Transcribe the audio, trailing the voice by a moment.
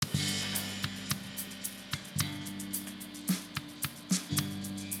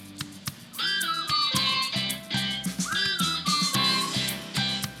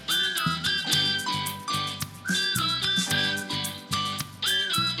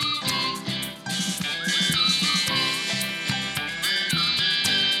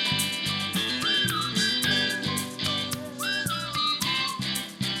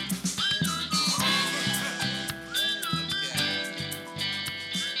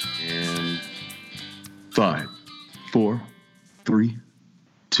5, 4, 3,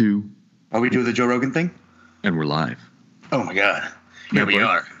 2, Are we doing the Joe Rogan thing? and we're live. Oh my God. Here we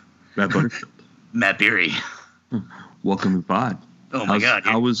are. Matt Butterfield. Matt Beery. Welcome to the pod. Oh my God.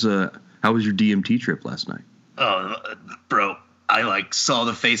 How was your DMT trip last night? Oh, bro. I saw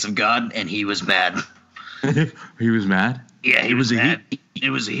the face of God and he was mad. He was mad? Yeah, he was mad. It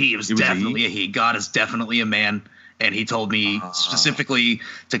was a he. It was definitely a a he. God is definitely a man. And he told me specifically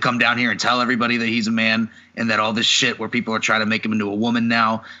to come down here and tell everybody that he's a man and that all this shit where people are trying to make him into a woman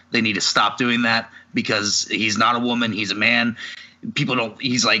now, they need to stop doing that because he's not a woman. He's a man. People don't,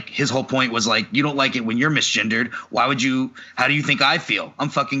 he's like, his whole point was like, you don't like it when you're misgendered. How do you think I feel? I'm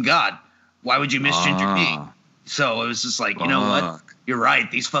fucking God. Why would you misgender me? So it was just like, you know what? You're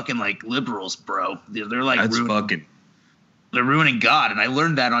right. These fucking like liberals, bro. They're like, they're ruining God. And I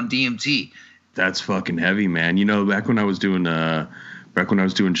learned that on DMT. That's fucking heavy, man. You know, back when I was doing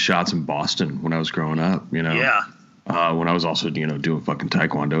shots in Boston when I was growing up, you know. Yeah. When I was also, doing fucking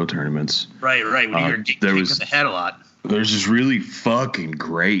Taekwondo tournaments. Right. When you were kicked in the head a lot. There's this really fucking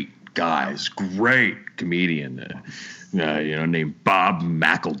great comedian, named Bob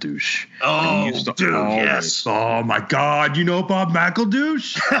McEldoos. Oh, dude, yes. Oh, my God. You know Bob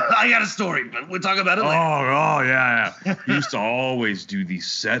McEldoos? I got a story, but we'll talk about it later. Oh, yeah. He used to always do these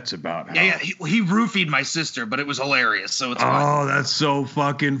sets about how... Yeah, he roofied my sister, but it was hilarious, so it's fine. Oh, that's so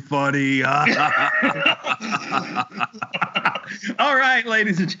fucking funny. All right,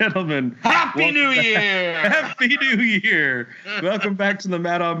 ladies and gentlemen. Happy New Year! Happy New Year! Welcome back to the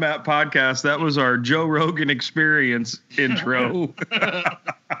Matt on Matt podcast. That was our Joe Rogan experience intro.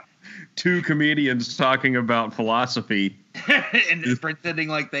 Two comedians talking about philosophy. And pretending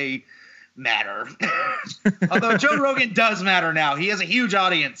like they matter. Although Joe Rogan does matter now. He has a huge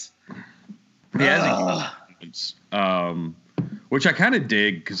audience. He has a huge audience. Which I kind of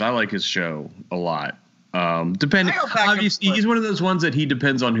dig because I like his show a lot. Depending, obviously, he's one of those ones that he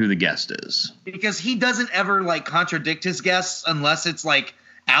depends on who the guest is. Because he doesn't ever contradict his guests unless it's like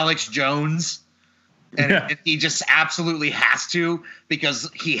Alex Jones. And he just absolutely has to because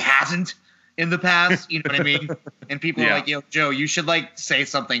he hasn't in the past. You know what I mean? And people are like, yo, Joe, you should say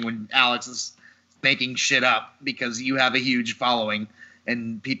something when Alex is making shit up because you have a huge following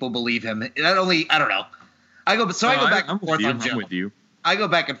and people believe him. I don't know. I go back and forth on Joe. I'm with you. I go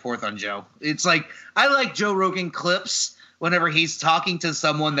back and forth on Joe. It's like I like Joe Rogan clips whenever he's talking to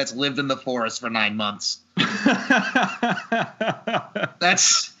someone that's lived in the forest for 9 months.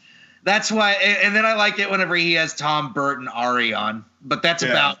 That's why, and then I like it whenever he has Tom, Bert, and Ari on. But that's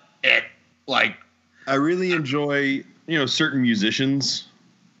about it. I really enjoy, certain musicians.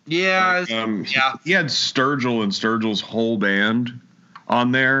 Yeah, He had Sturgill and Sturgill's whole band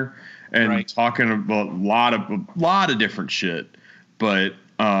on there, and talking about a lot of different shit. But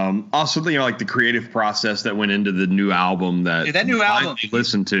also, the creative process that went into the new album that new album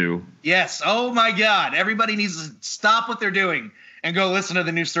listened to. Yes. Oh my God! Everybody needs to stop what they're doing and go listen to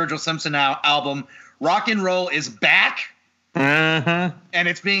the new Sturgill Simpson album. Rock and roll is back, and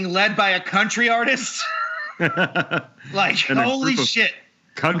it's being led by a country artist. Holy shit!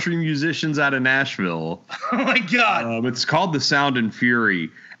 Country musicians out of Nashville. Oh my God! It's called The Sound and Fury,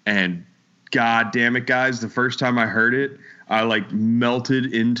 and God damn it, guys! The first time I heard it, I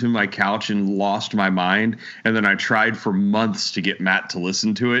melted into my couch and lost my mind. And then I tried for months to get Matt to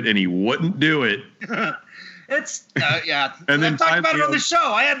listen to it, and he wouldn't do it. It's yeah. And then I talked about it on the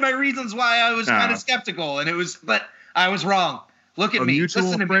show. I had my reasons why I was kind of skeptical, but I was wrong. Look at me. A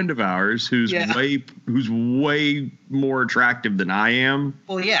mutual friend of ours who's way more attractive than I am.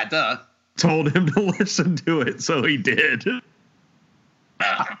 Well, yeah, duh. Told him to listen to it, so he did.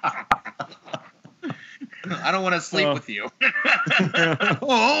 I don't want to sleep with you.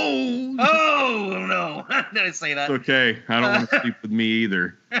 Oh no! Did I say that? It's okay. I don't want to sleep with me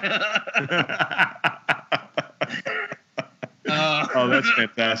either. Oh, that's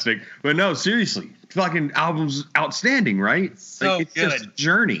fantastic. But no, seriously, fucking album's outstanding, right? So it's good. Just a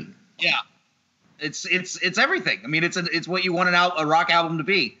journey. Yeah, it's everything. I mean, it's what you want a rock album to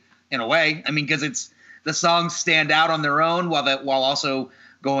be in a way. I mean, because the songs stand out on their own while also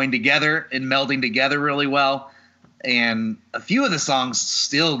going together and melding together really well. And a few of the songs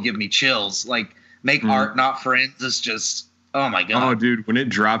still give me chills. Make Art Not Friends is just, oh my God. Oh, dude, when it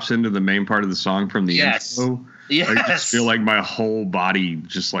drops into the main part of the song from the intro, I just feel like my whole body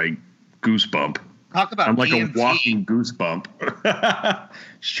just goosebump. Talk about I'm like DMT. a walking goosebump.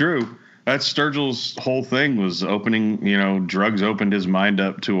 It's true. That's Sturgill's whole thing was opening, drugs opened his mind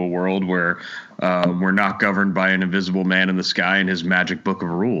up to a world where we're not governed by an invisible man in the sky and his magic book of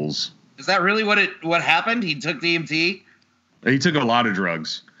rules. Is that really what happened? He took DMT? He took a lot of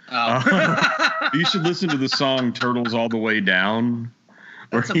drugs. Oh. You should listen to the song "Turtles All the Way Down."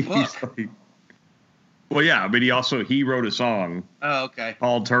 That's a book. Well, yeah, but he wrote a song. Oh, okay.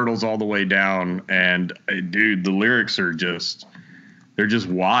 Called "Turtles All the Way Down," and dude, the lyrics are they're just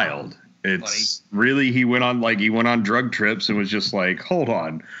wild. It's really he went on drug trips and was just like, hold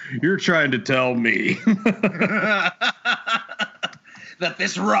on, you're trying to tell me that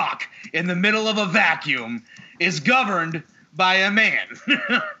this rock in the middle of a vacuum is governed by a man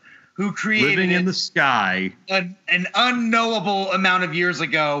who created living in the sky an unknowable amount of years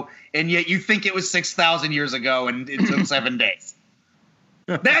ago, and yet you think it was 6,000 years ago and it took 7 days.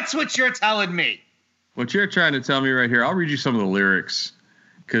 That's what you're telling me. What you're trying to tell me right here, I'll read you some of the lyrics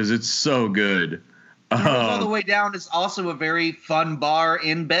because it's so good. All the Way Down is also a very fun bar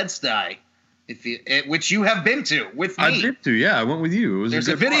in Bed-Stuy, which you have been to with me. I've been to, yeah. I went with you. There's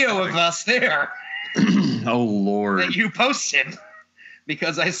a video of us there. Oh, Lord. That you posted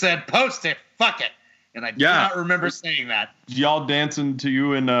because I said, post it, fuck it. And I do not remember saying that. Y'all dancing to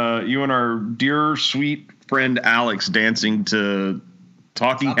you and our dear, sweet friend Alex dancing to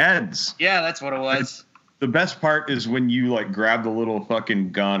Talking Heads. Yeah, that's what it was. The best part is when you like grab the little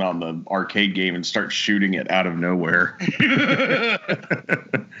fucking gun on the arcade game and start shooting it out of nowhere.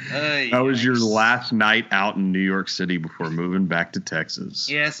 That was your last night out in New York City before moving back to Texas.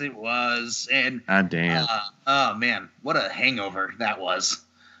 Yes, it was. And God damn. Oh man, what a hangover that was.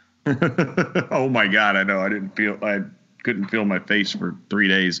 Oh my God, I know. I couldn't feel my face for 3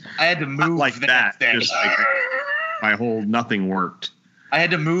 days. I had to move like that. Just like my whole nothing worked. I had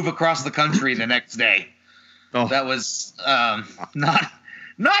to move across the country the next day. Oh. That was not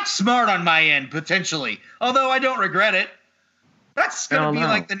smart on my end, potentially. Although I don't regret it. That's gonna be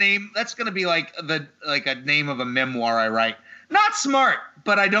like the name. That's gonna be like a name of a memoir I write. Not smart,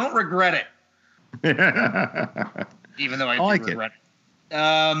 but I don't regret it. Even though I do regret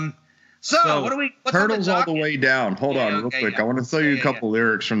it. So what do we? What's Turtles All the Way Down. Hold on, real quick. I want to tell you a couple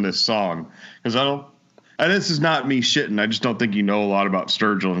lyrics from this song because I don't. And this is not me shitting. I just don't think you know a lot about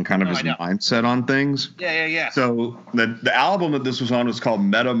Sturgill and kind of his mindset on things. Yeah. So the album that this was on was called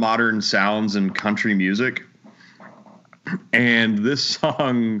Meta Modern Sounds and Country Music. And this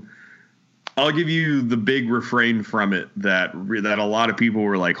song, I'll give you the big refrain from it that a lot of people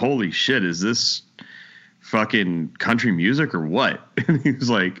were like, holy shit, is this fucking country music or what? And he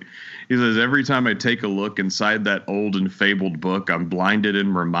says, every time I take a look inside that old and fabled book, I'm blinded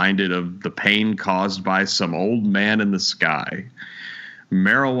and reminded of the pain caused by some old man in the sky.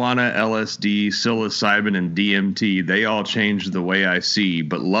 Marijuana, LSD, psilocybin, and DMT, they all changed the way I see,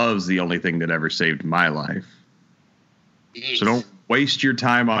 but love's the only thing that ever saved my life. Jeez. So don't waste your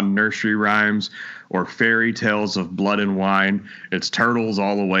time on nursery rhymes or fairy tales of blood and wine. It's turtles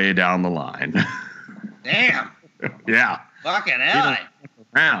all the way down the line. Damn. Yeah. Fucking hell.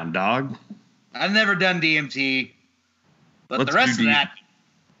 Around, dog. I've never done DMT, but the rest of that,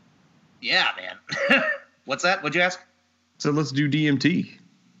 yeah, man. What's that? What'd you ask? So let's do DMT.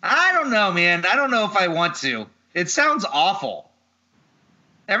 I don't know, man. I don't know if I want to. It sounds awful.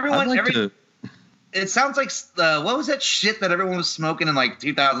 It sounds like what was that shit that everyone was smoking in like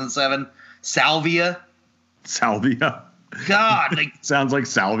 2007? Salvia. Salvia. God, like sounds like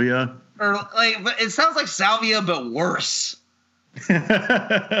salvia. Or like, but it sounds like salvia, but worse. Like,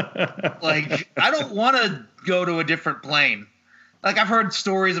 I don't want to go to a different plane. Like, I've heard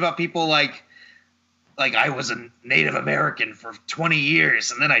stories about people like I was a Native American for 20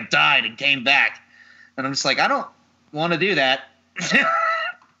 years and then I died and came back. And I'm just like, I don't want to do that.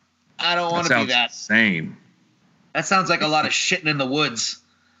 I don't want to be that. Insane. That sounds like a lot of shitting in the woods.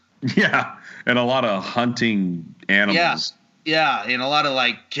 Yeah, and a lot of hunting animals. Yeah, and a lot of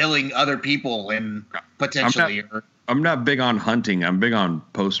like killing other people and potentially. I'm not big on hunting. I'm big on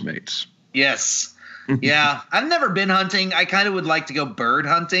Postmates. Yes. Yeah. I've never been hunting. I kind of would like to go bird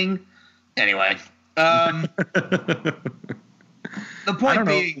hunting. Anyway. The point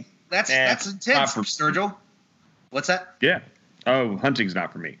being, that's intense for Sturgill. What's that? Yeah. Oh, hunting's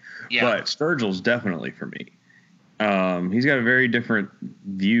not for me. Yeah. But Sturgill's definitely for me. He's got a very different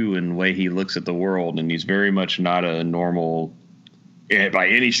view and way he looks at the world, and he's very much not a normal, by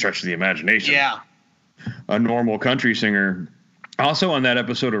any stretch of the imagination. Yeah. A normal country singer. Also on that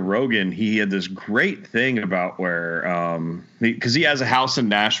episode of Rogan, he had this great thing about where, because he has a house in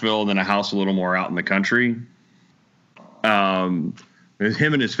Nashville and then a house a little more out in the country. Him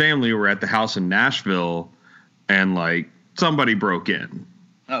and his family were at the house in Nashville, and like somebody broke in.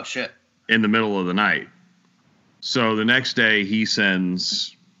 Oh shit! In the middle of the night. So the next day he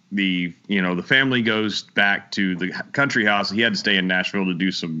sends the family goes back to the country house. He had to stay in Nashville to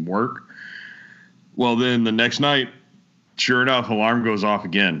do some work. Well, then the next night, Sure enough, alarm goes off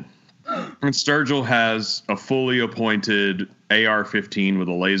again. And Sturgill has a fully appointed AR-15 with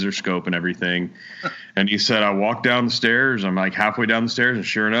a laser scope and everything. And he said, I walked down the stairs. I'm like halfway down the stairs. And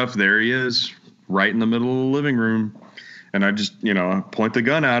sure enough, there he is, right in the middle of the living room. And I just, point the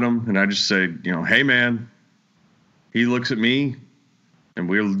gun at him. And I just say, hey, man. He looks at me. And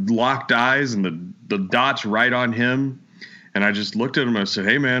we're locked eyes. And the dot's right on him. And I just looked at him. And I said,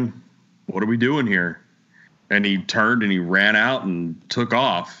 hey, man, what are we doing here? And he turned and he ran out and took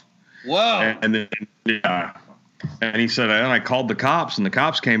off. Whoa. And then, yeah. And he said, and I called the cops, and the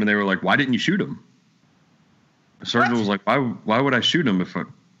cops came, and they were like, why didn't you shoot him? Sturgill was like, why would I shoot him if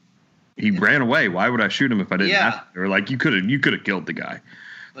he ran away? Why would I shoot him if I didn't have to? They were like, you could have killed the guy.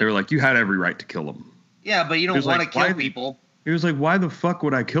 They were like, you had every right to kill him. Yeah, but you don't want to kill people. He was like, why the fuck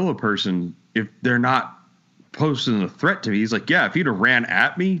would I kill a person if they're not posing a threat to me? He's like, yeah, if he'd have ran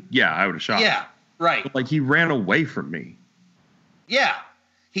at me, yeah, I would have shot him. Yeah, right. But, like, he ran away from me. Yeah.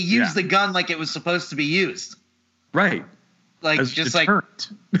 He used the gun like it was supposed to be used. Right. Like, as just deterrent.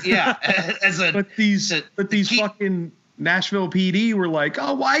 Yeah. But these fucking Nashville PD were like,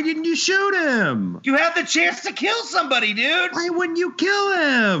 oh, why didn't you shoot him? You had the chance to kill somebody, dude. Why wouldn't you kill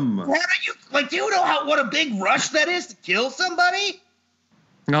him? Why don't you, do you know what a big rush that is to kill somebody?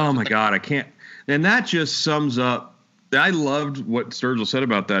 Oh, my God. I can't. And that just sums up. I loved what Sturgill said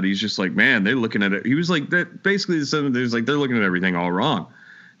about that. He's just like, man, they're looking at it. He was like, that basically, there's like, they're looking at everything all wrong.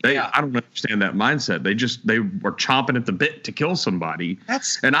 I don't understand that mindset. They were chomping at the bit to kill somebody.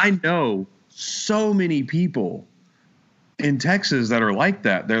 And I know so many people in Texas that are like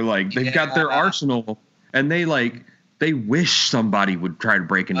that. They're like, they've got their arsenal, and they wish somebody would try to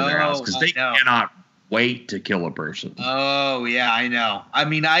break into their house because they cannot wait to kill a person. Oh yeah, I know. I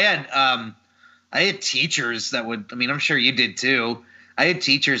mean, I had teachers that would. I mean, I'm sure you did too. I had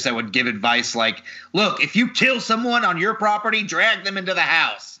teachers that would give advice like, "Look, if you kill someone on your property, drag them into the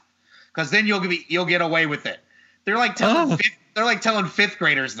house, because then you'll get away with it." They're like telling telling fifth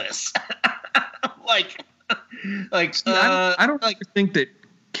graders this. I don't think that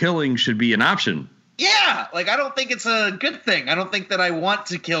killing should be an option. Yeah, I don't think it's a good thing. I don't think that I want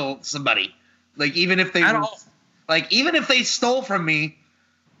to kill somebody. Even if they even if they stole from me,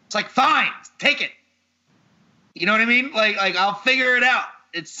 it's like, fine, take it. You know what I mean? I'll figure it out.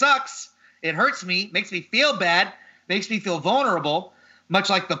 It sucks. It hurts me. Makes me feel bad. Makes me feel vulnerable. Much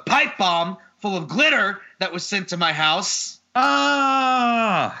like the pipe bomb full of glitter that was sent to my house. You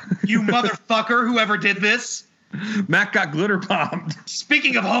motherfucker, whoever did this. Matt got glitter bombed.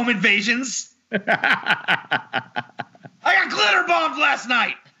 Speaking of home invasions. I got glitter bombed last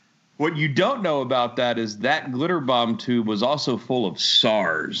night. What you don't know about that is that glitter bomb tube was also full of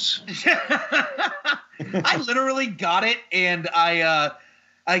SARS. I literally got it, and I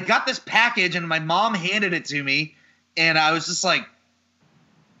got this package, and my mom handed it to me, and I was just like,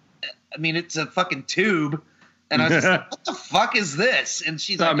 I mean, it's a fucking tube, and I was just like, what the fuck is this? And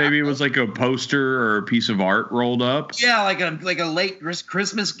she's like, maybe it was like a poster or a piece of art rolled up. Yeah, like a late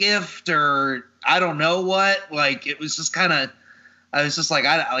Christmas gift, or I don't know what. It was just kind of. I was just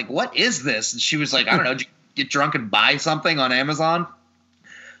like, what is this? And she was like, I don't know, did you get drunk and buy something on Amazon?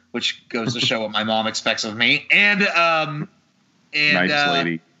 Which goes to show what my mom expects of me. And nice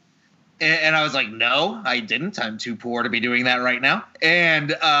lady. And I was like, no, I didn't. I'm too poor to be doing that right now. And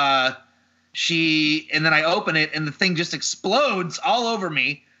then I open it, and the thing just explodes all over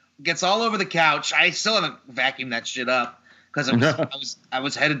me, gets all over the couch. I still haven't vacuumed that shit up because I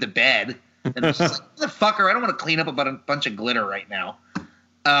was headed to bed. And it's just like, motherfucker, I don't want to clean up about a bunch of glitter right now.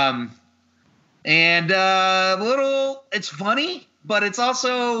 It's funny, but it's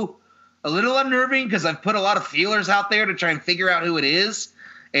also a little unnerving because I've put a lot of feelers out there to try and figure out who it is,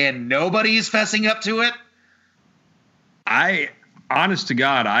 and nobody's fessing up to it. Honest to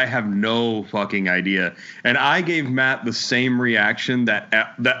God, I have no fucking idea. And I gave Matt the same reaction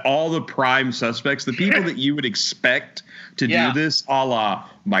that all the prime suspects, the people that you would expect to do this, a la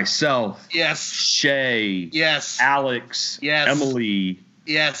myself, Shay, Alex, Emily,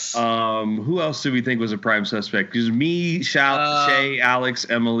 who else do we think was a prime suspect? Because me, Shay, Alex,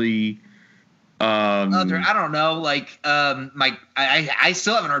 Emily. I don't know. I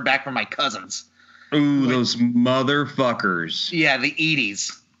still haven't heard back from my cousins. Ooh, those motherfuckers. Yeah, the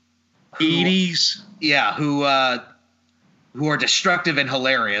Eddies. Yeah, who are destructive and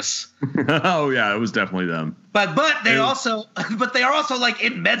hilarious. Oh yeah, it was definitely them. But they are also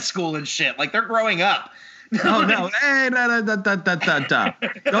in med school and shit. They're growing up. Oh no! Hey,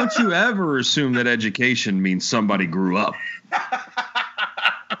 don't you ever assume that education means somebody grew up.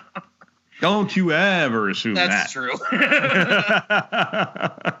 Don't you ever assume that. That's true.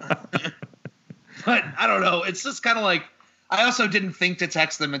 But I don't know. It's just kind of like, I also didn't think to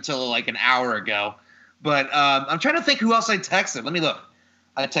text them until like an hour ago. But I'm trying to think who else I texted. Let me look.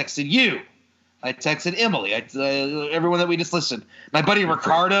 I texted you. I texted Emily. Everyone that we just listened. My buddy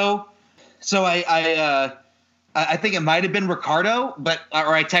Ricardo. So I think it might have been Ricardo,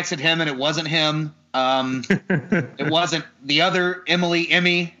 or I texted him and it wasn't him. It wasn't the other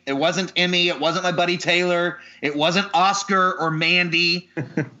Emmy. It wasn't Emmy. It wasn't my buddy Taylor. It wasn't Oscar or Mandy.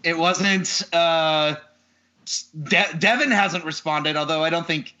 It wasn't. Devin hasn't responded, although I don't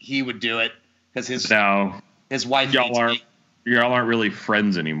think he would do it because his wife hates me. Y'all aren't really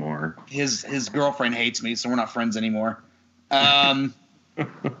friends anymore. His girlfriend hates me, so we're not friends anymore.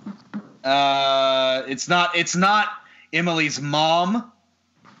 It's not Emily's mom,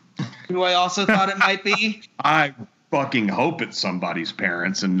 who I also thought it might be. I fucking hope it's somebody's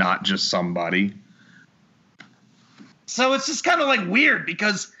parents and not just somebody. So it's just kind of like weird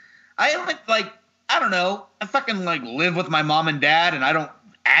because I don't know. I fucking like live with my mom and dad, and I don't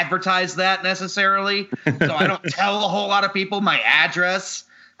advertise that necessarily. So I don't tell a whole lot of people my address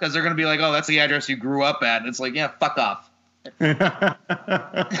because they're gonna be like, "Oh, that's the address you grew up at." And it's like, yeah, fuck off.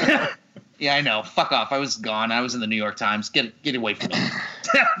 Yeah, I know. Fuck off. I was gone. I was in the New York Times. Get away from me.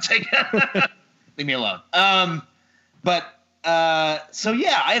 Leave me alone. So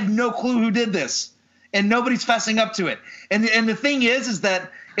yeah, I have no clue who did this, and nobody's fessing up to it. And the thing is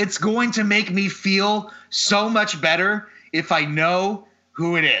that it's going to make me feel so much better if I know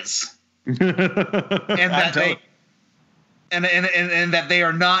who it is, and that that they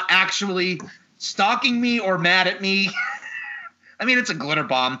are not actually stalking me or mad at me. I mean, it's a glitter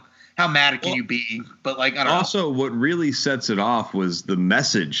bomb. How mad can you be? But like, I don't know. Also, what really sets it off was the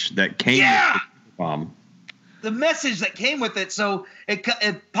message that came with the bomb. The message that came with it. So it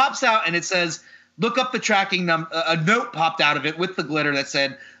pops out and it says, look up the tracking number. A note popped out of it with the glitter that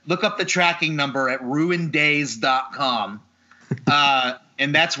said, look up the tracking number at ruindays.com.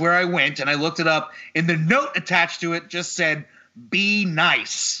 And that's where I went and I looked it up. And the note attached to it just said, be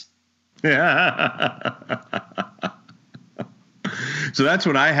nice. Yeah. So that's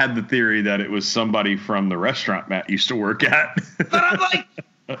when I had the theory that it was somebody from the restaurant Matt used to work at. But I'm like,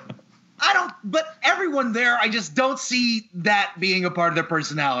 but everyone there, I just don't see that being a part of their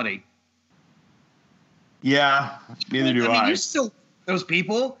personality. Yeah, neither do I. I mean, you still, those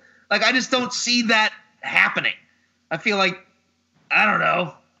people, like, I just don't see that happening. I feel like, I don't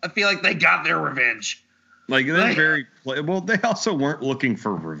know. I feel like they got their revenge. Like, they're very well. They also weren't looking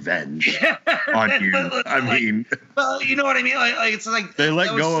for revenge on you. I mean, well, you know what I mean. Like it's like they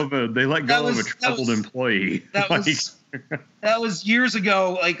let go of a troubled employee. That was years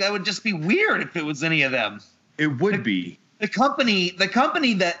ago. Like that would just be weird if it was any of them. It would be. The company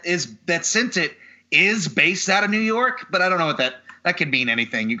that sent it is based out of New York, but I don't know what that could mean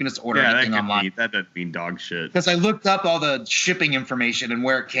anything. You can just order anything online. That doesn't mean dog shit. Because I looked up all the shipping information and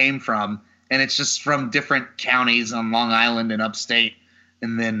where it came from. And it's just from different counties on Long Island and upstate,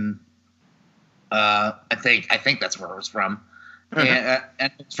 and then I think that's where it was from, and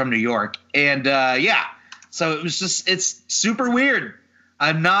it's from New York. And yeah, so it's super weird.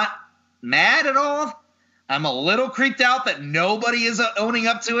 I'm not mad at all. I'm a little creeped out that nobody is owning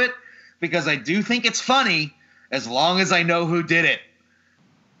up to it because I do think it's funny as long as I know who did it.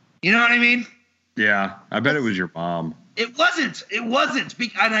 You know what I mean? Yeah, I bet it was your mom. It wasn't.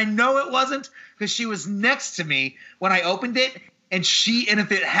 And I know it wasn't because she was next to me when I opened it. And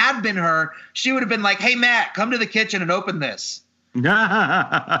if it had been her, she would have been like, hey, Matt, come to the kitchen and open this.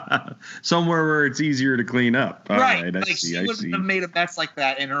 Somewhere where it's easier to clean up. Right. Like she wouldn't have made a mess like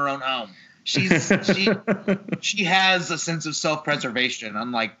that in her own home. She has a sense of self-preservation,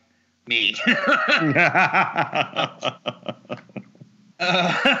 unlike me.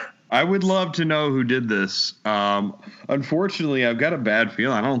 I would love to know who did this. Unfortunately, I've got a bad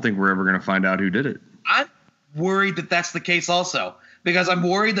feeling. I don't think we're ever going to find out who did it. I'm worried that that's the case also, because I'm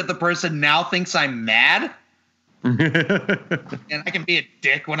worried that the person now thinks I'm mad. And I can be a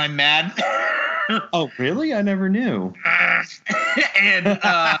dick when I'm mad. Oh, really? I never knew. But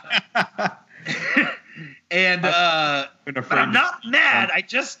I'm not mad. I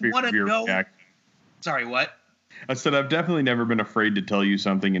just want to know. Reaction. Sorry, what? I said I've definitely never been afraid to tell you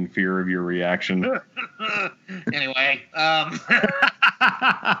something in fear of your reaction. Anyway, I'm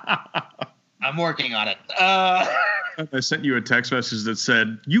working on it. I sent you a text message that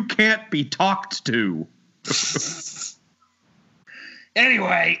said, "You can't be talked to."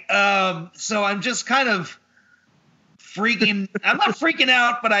 Anyway, so I'm just kind of freaking. I'm not freaking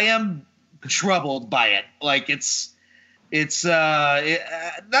out, but I am troubled by it. Like I'm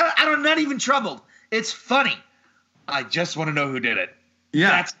not even troubled. It's funny. I just want to know who did it.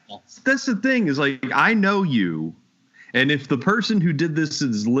 Yeah, that's the thing is like I know you, And if the person who did this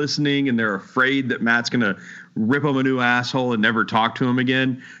is listening and they're afraid that Matt's going to rip him a new asshole and never talk to him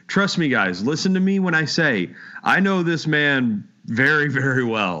again, trust me, guys, listen to me when I say I know this man very, very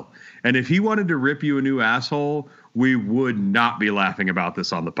well. And if he wanted to rip you a new asshole, we would not be laughing about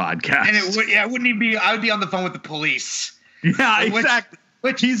this on the podcast. And it wouldn't even be, I would be on the phone with the police. Yeah, exactly.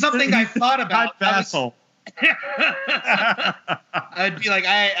 Which is something I thought about. Asshole. I'd be like,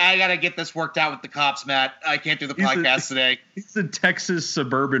 I got to get this worked out with the cops, Matt. I can't do the podcast today. He's a Texas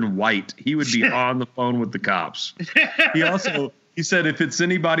suburban white. He would be on the phone with the cops. He said, if it's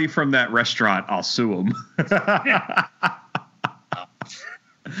anybody from that restaurant, I'll sue him.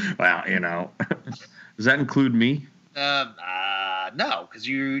 Well, does that include me? No, because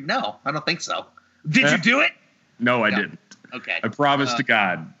no, I don't think so. Did you do it? No, I didn't. Okay. I promise to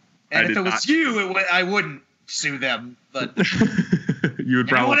God. And if it was you, I wouldn't sue them, but you would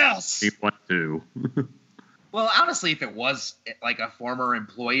probably else want to. Well, honestly, if it was like a former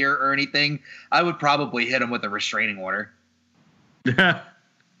employer or anything, I would probably hit him with a restraining order.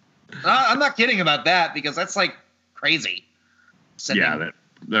 I'm not kidding about that because that's like crazy.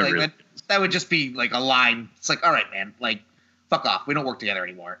 That would just be like a line. It's like, all right, man, like, fuck off. We don't work together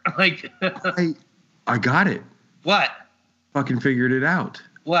anymore. Like, I got it. What? Fucking figured it out.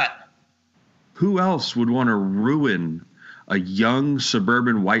 What? Who else would want to ruin a young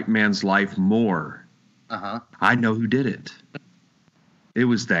suburban white man's life more? I know who did it. It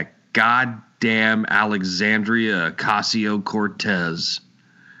was that goddamn Alexandria Ocasio-Cortez.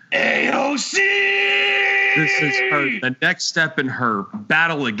 AOC! This is the next step in her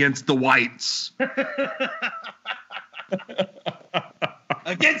battle against the whites.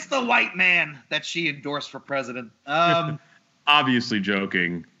 Against the white man that she endorsed for president. Obviously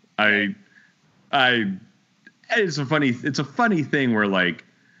joking. It's a funny thing where, like,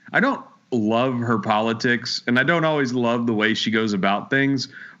 I don't love her politics and I don't always love the way she goes about things,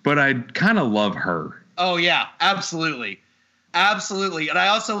 but I kind of love her. Oh yeah, absolutely. Absolutely. And I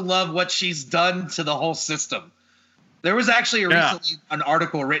also love what she's done to the whole system. There was actually recently an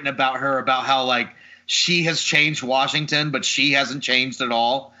article written about her, about how, like, she has changed Washington, but she hasn't changed at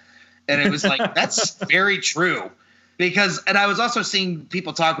all. And it was like, that's very true. And I was also seeing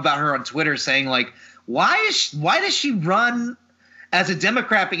people talk about her on Twitter saying, like, why does she run as a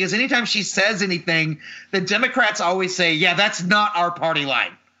Democrat? Because anytime she says anything, the Democrats always say, yeah, that's not our party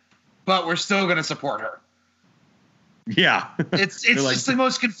line, but we're still going to support her. Yeah. It's just the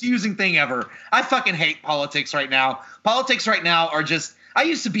most confusing thing ever. I fucking hate politics right now. Politics right now are just, I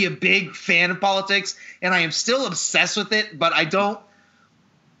used to be a big fan of politics and I am still obsessed with it, but I don't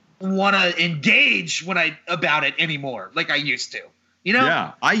want to engage about it anymore like I used to.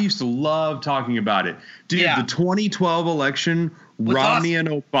 Yeah, I used to love talking about it. Dude, the 2012 election, Romney and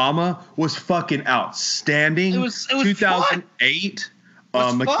Obama was fucking outstanding. It was 2008.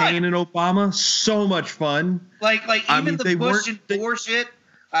 McCain and Obama, so much fun. Like even the Bush and Gore shit.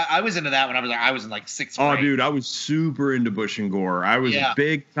 I was into that when I was in like sixth grade. Oh, dude, I was super into Bush and Gore. I was a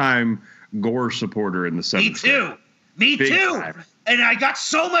big time Gore supporter in the 70s. Me too. Time. And I got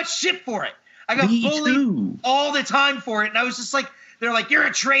so much shit for it. I got bullied all the time for it, and I was just like, they're like, you're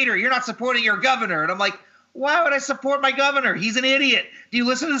a traitor. You're not supporting your governor. And I'm like, why would I support my governor? He's an idiot. Do you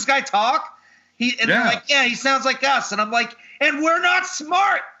listen to this guy talk? They're like, yeah, he sounds like us. And I'm like, and we're not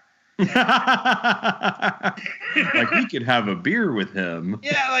smart. Like, we could have a beer with him.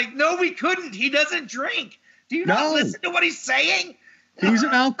 Yeah, like, no, we couldn't. He doesn't drink. Do you not listen to what he's saying? He's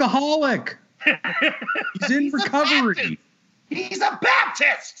an alcoholic. He's in recovery. He's a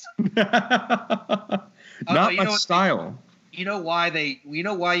Baptist. Not my style. You know why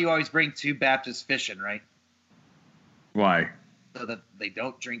you always bring two Baptists fishing, right? Why? So that they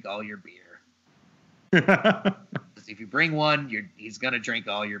don't drink all your beer. Because if you bring one, he's gonna drink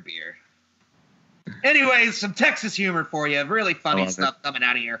all your beer. Anyways, some Texas humor for you. Really funny stuff coming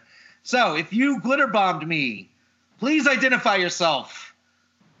out of here. So, if you glitter bombed me, please identify yourself.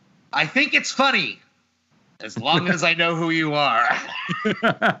 I think it's funny, as long as I know who you are.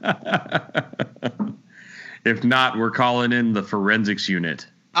 If not, we're calling in the forensics unit.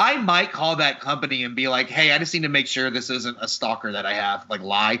 I might call that company and be like, hey, I just need to make sure this isn't a stalker that I have. Like,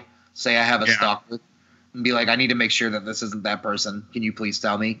 lie. Say I have a stalker. And be like, I need to make sure that this isn't that person. Can you please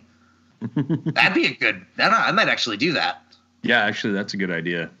tell me? That'd be I might actually do that. Yeah, actually, that's a good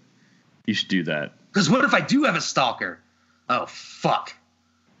idea. You should do that. Because what if I do have a stalker? Oh, fuck.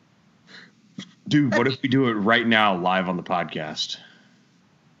 Dude, what if we do it right now live on the podcast?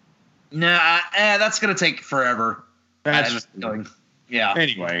 Nah, that's going to take forever. That's going. Yeah.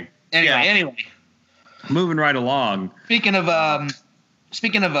 Anyway. Moving right along. Speaking of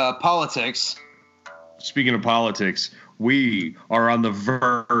politics, speaking of politics, we are on the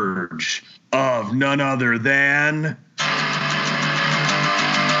verge of none other than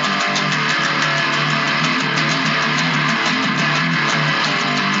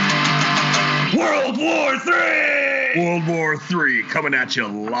World War III! World War III, coming at you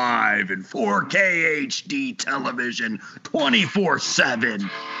live in 4K HD television, 24/7,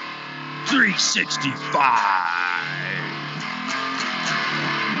 365.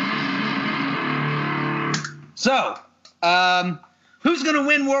 So, who's going to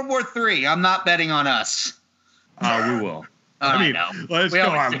win World War III? I'm not betting on us. We will. I know. Let's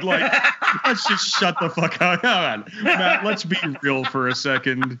just shut the fuck up. Come on, Matt. Let's be real for a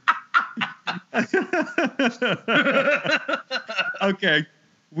second. Okay,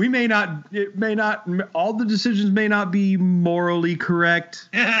 all the decisions may not be morally correct.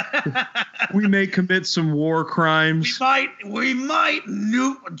 We may commit some war crimes. We might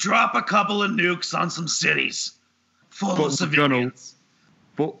drop a couple of nukes on some cities full of civilians.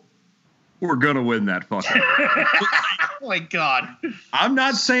 But we're gonna win that fucking. Oh my God! I'm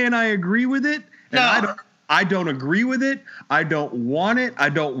not saying I agree with it. And I don't agree with it. I don't want it. I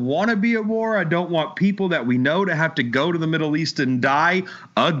don't want to be at war. I don't want people that we know to have to go to the Middle East and die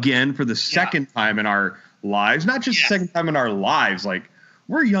again for the second time in our lives. Not just the second time in our lives. Like,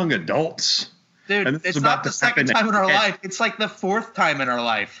 we're young adults. Dude, it's not the second time in our life. It's like the fourth time in our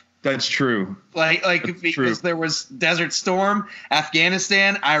life. That's true. Because there was Desert Storm,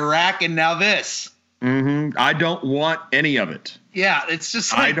 Afghanistan, Iraq, and now this. Mm-hmm. I don't want any of it. Yeah, it's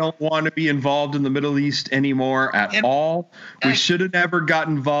just like, I don't want to be involved in the Middle East anymore at all. We should have never got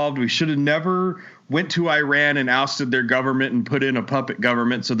involved. We should have never went to Iran and ousted their government and put in a puppet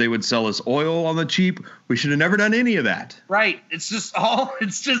government so they would sell us oil on the cheap. We should have never done any of that. Right.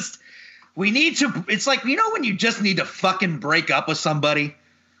 We need to. It's like, when you just need to fucking break up with somebody.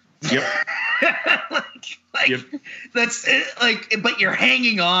 Yep. Yep. That's it, but you're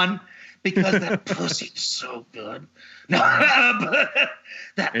hanging on. Because that pussy's so good. No, but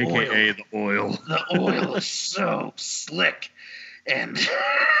that AKA the oil. The oil is so slick. And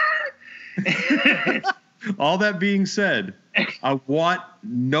all that being said, I want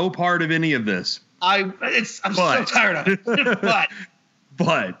no part of any of this. I'm so tired of it.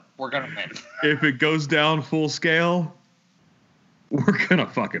 But we're gonna win. If it goes down full scale, we're gonna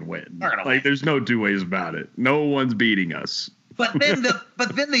fucking win. Win. There's no two ways about it. No one's beating us. But then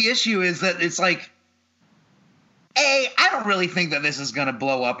the issue is that it's like, I don't really think that this is going to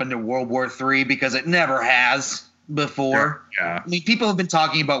blow up into World War III because it never has before. Yeah. I mean, people have been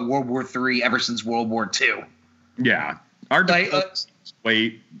talking about World War III ever since World War II. Yeah.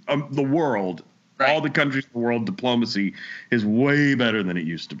 The world, all the countries in the world, diplomacy is way better than it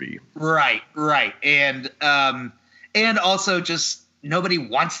used to be. Right. And also just nobody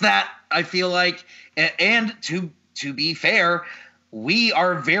wants that, I feel like. And to be fair, we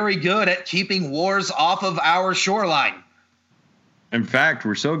are very good at keeping wars off of our shoreline. In fact,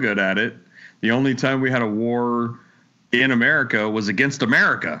 we're so good at it. The only time we had a war in America was against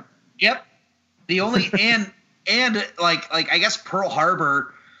America. Yep. The only and I guess Pearl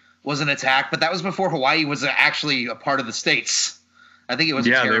Harbor was an attack, but that was before Hawaii was actually a part of the States. I think it was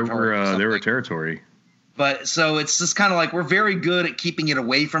a territory. They were a territory. But so it's just kind of like we're very good at keeping it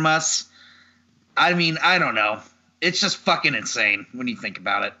away from us. I mean, I don't know. It's just fucking insane when you think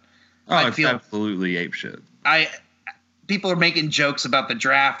about it. Oh, it's absolutely apeshit. People are making jokes about the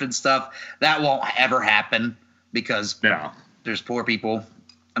draft and stuff. That won't ever happen because there's poor people.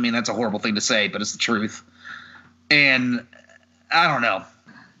 I mean, that's a horrible thing to say, but it's the truth. And I don't know.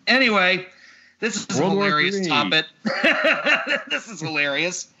 Anyway, this is a hilarious topic. This is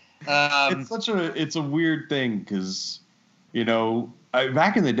hilarious. It's a weird thing because,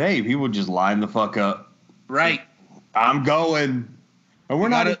 back in the day, people would just line the fuck up. Right. I'm going. And we're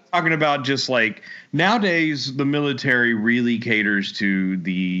not talking about just like nowadays the military really caters to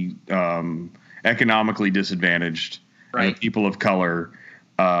the economically disadvantaged and people of color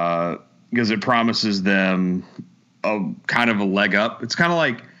because it promises them a kind of a leg up. It's kind of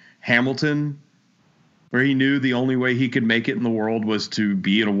like Hamilton, where he knew the only way he could make it in the world was to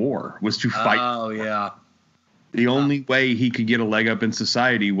be in a war, was to fight. Oh, yeah. The only way he could get a leg up in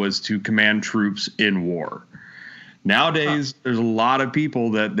society was to command troops in war. Nowadays, there's a lot of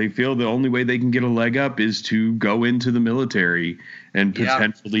people that they feel the only way they can get a leg up is to go into the military and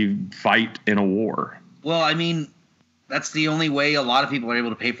potentially fight in a war. Well, I mean, that's the only way a lot of people are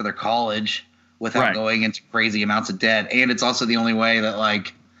able to pay for their college without going into crazy amounts of debt. And it's also the only way that,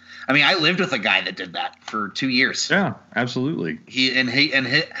 I lived with a guy that did that for 2 years. Yeah, absolutely.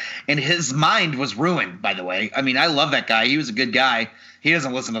 His mind was ruined, by the way. I mean, I love that guy. He was a good guy. he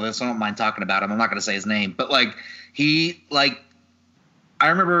doesn't listen to this, so I don't mind talking about him. I'm not going to say his name, but like I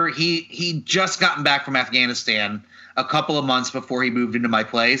remember he just gotten back from Afghanistan a couple of months before he moved into my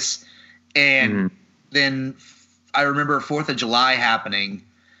place, and then I remember 4th of July happening,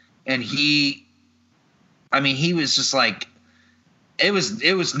 and he was just like, it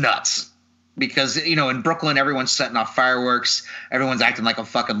was nuts. Because, in Brooklyn, everyone's setting off fireworks. Everyone's acting like a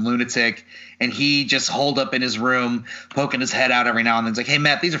fucking lunatic. And he just holed up in his room, poking his head out every now and then. It's like, hey,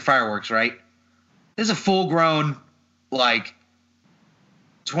 Matt, these are fireworks, right? This is a full-grown,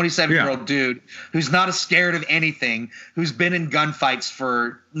 27-year-old dude who's not scared of anything, who's been in gunfights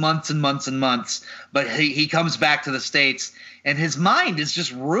for months and months and months. But he comes back to the States, and his mind is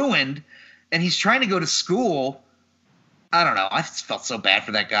just ruined, and he's trying to go to school. I don't know. I felt so bad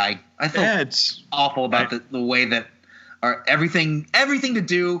for that guy. I felt it's awful about the way that everything to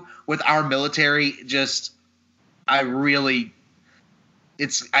do with our military. Just, it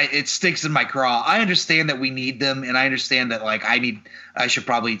sticks in my craw. I understand that we need them, and I understand that I should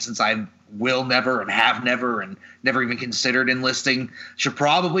probably, since I will never and have never and never even considered enlisting, should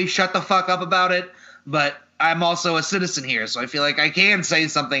probably shut the fuck up about it. But I'm also a citizen here, so I feel like I can say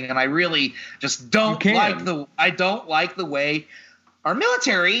something, and I really just don't like the way our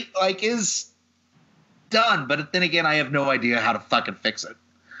military is done. But then again, I have no idea how to fucking fix it.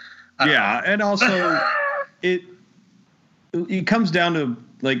 And also it comes down to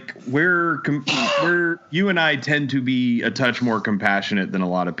where you and I tend to be a touch more compassionate than a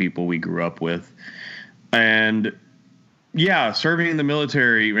lot of people we grew up with, and. Yeah, serving in the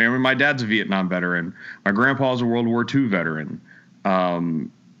military. I mean, my dad's a Vietnam veteran. My grandpa's a World War II veteran.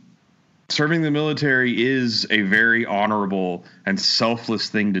 Serving in the military is a very honorable and selfless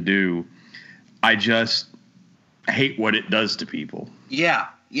thing to do. I just hate what it does to people. Yeah.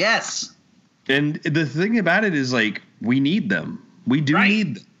 Yes. And the thing about it is, we need them. We do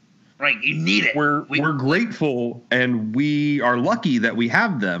need them. Right. You need it. We're grateful, and we are lucky that we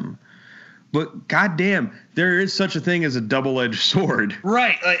have them. But goddamn, there is such a thing as a double-edged sword.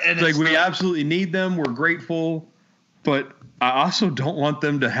 Right. And we absolutely need them. We're grateful. But I also don't want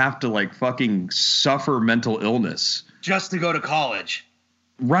them to have to fucking suffer mental illness. Just to go to college.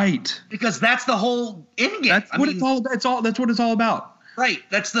 Right. Because that's the whole end game. That's what it's all about. Right.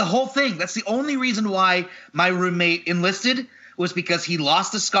 That's the whole thing. That's the only reason why my roommate enlisted, was because he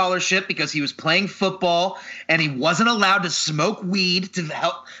lost a scholarship because he was playing football and he wasn't allowed to smoke weed to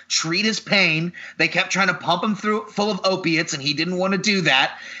help treat his pain. They kept trying to pump him full of opiates, and he didn't want to do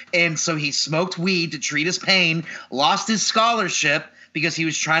that. And so he smoked weed to treat his pain, lost his scholarship because he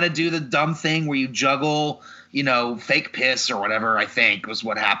was trying to do the dumb thing where you juggle, fake piss or whatever, I think was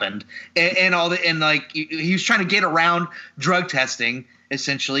what happened. He was trying to get around drug testing,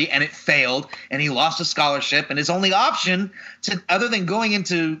 essentially, and it failed, and he lost a scholarship, and his only option other than going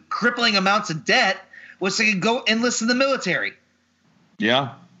into crippling amounts of debt was to go enlist in the military.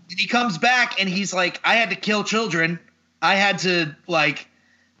 Yeah. And he comes back and he's like, I had to kill children. I had to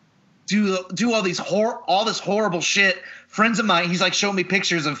do all this horrible shit. Friends of mine, he's showing me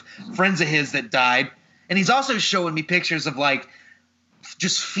pictures of friends of his that died, and he's also showing me pictures of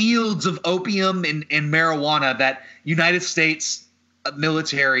just fields of opium and marijuana that United States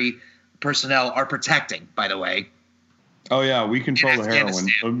military personnel are protecting, by the way. Oh yeah, we control the heroin.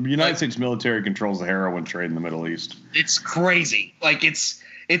 The United States military controls the heroin trade in the Middle East. It's crazy. I'm just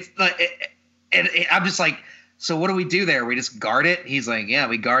so what do we do there? We just guard it? He's like, yeah,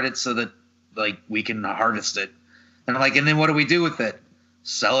 we guard it so that we can harvest it. And I'm like, and then what do we do with it?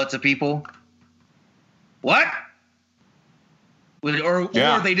 Sell it to people? What? Or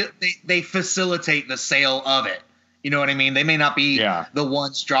they facilitate the sale of it. You know what I mean? They may not be the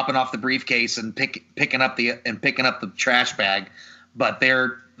ones dropping off the briefcase and picking up the trash bag, but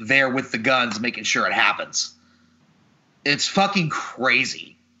they're there with the guns, making sure it happens. It's fucking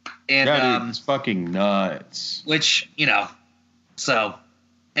crazy. And dude, it's fucking nuts. Which so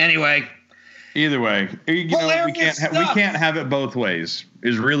anyway. Either way, we can't have it both ways.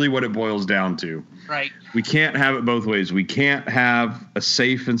 Is really what it boils down to. Right. We can't have it both ways. We can't have a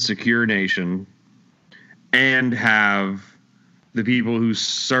safe and secure nation and have the people who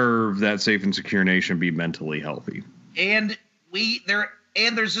serve that safe and secure nation be mentally healthy. And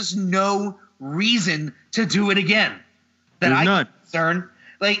there's just no reason to do it again. There's none. Concerned.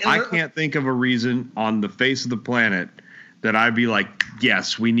 I can't think of a reason on the face of the planet that I'd be like,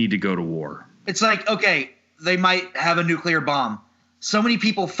 yes, we need to go to war. It's okay, they might have a nuclear bomb. So many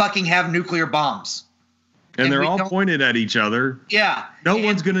people fucking have nuclear bombs. And they're all pointed at each other. Yeah. No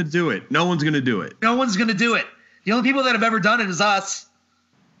one's going to do it. No one's going to do it. No one's going to do it. The only people that have ever done it is us.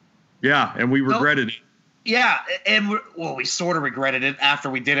 Yeah, and we regretted it. Yeah, and we sort of regretted it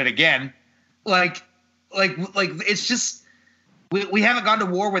after we did it again. Like it's just we haven't gone to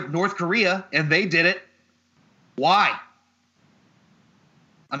war with North Korea, and they did it. Why?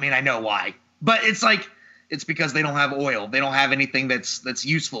 I mean, I know why, but it's like it's because they don't have oil. They don't have anything that's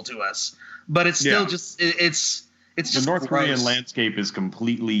useful to us. But it's still just it's just the North gross. Korean landscape is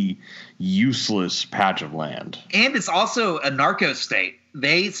completely useless patch of land. And it's also a narco state.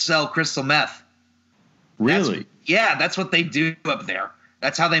 They sell crystal meth. Really? That's what they do up there.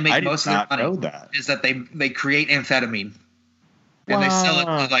 That's how they make most of their money. Know that. Is that they create amphetamine, and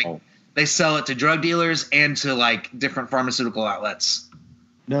they sell it to drug dealers and to like different pharmaceutical outlets.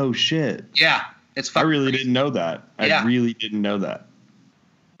 No shit. Yeah, it's I fucking really crazy. didn't know that. I really didn't know that.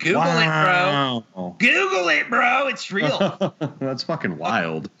 Google it, bro. Google it, bro. It's real. That's fucking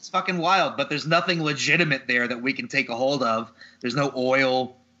wild. It's fucking wild, but there's nothing legitimate there that we can take a hold of. There's no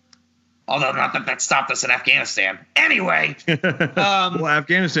oil. Although not that stopped us in Afghanistan. Anyway. Well,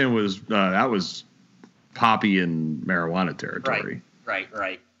 Afghanistan was that was poppy and marijuana territory. Right.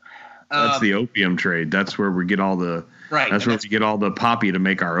 That's the opium trade. That's where we get all the That's where we get all the poppy to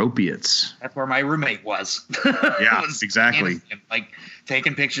make our opiates. That's where my roommate was. Yeah, exactly. Like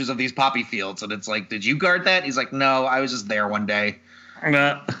taking pictures of these poppy fields, and it's like, did you guard that? He's like, no, I was just there one day.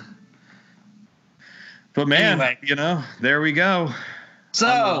 But man, anyway. There we go. So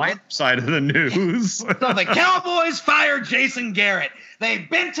on the light side of the news. So the Cowboys fired Jason Garrett.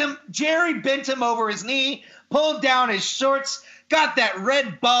 Jerry bent him over his knee, pulled down his shorts, got that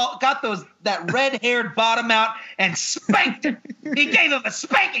red-haired bottom out, and spanked him. He gave him a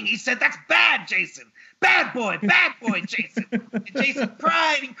spanking. He said, "That's bad, Jason. Bad boy, Jason." And Jason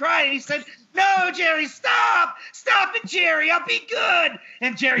cried and cried, and he said, "No, Jerry, stop it, Jerry. I'll be good."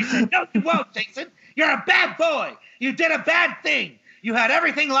 And Jerry said, "No, you won't, Jason. You're a bad boy. You did a bad thing. You had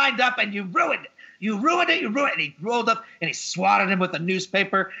everything lined up, and you ruined it. You ruined it. And he rolled up, and he swatted him with a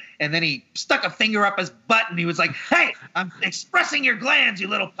newspaper, and then he stuck a finger up his butt, and he was like, "Hey, I'm expressing your glands, you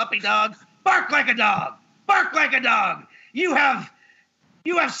little puppy dog. Bark like a dog. Bark like a dog. You have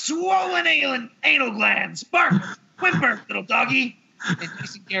swollen anal glands. Bark. Whimper, little doggy." And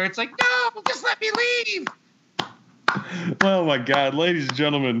Jason Garrett's like, "No, just let me leave." Oh, my God. Ladies and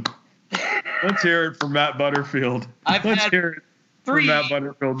gentlemen, let's hear it from Matt Butterfield. I've had Matt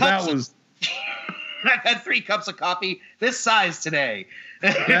Butterfield. I've had 3 cups of coffee this size today.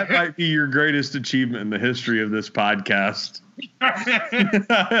 That might be your greatest achievement in the history of this podcast.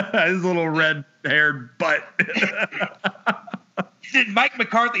 His little red-haired butt. Mike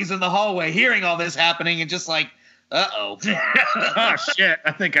McCarthy's in the hallway hearing all this happening and just like, uh-oh. Oh, shit.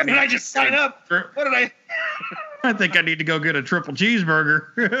 I think I need Did I just sign up? What did I... I think I need to go get a triple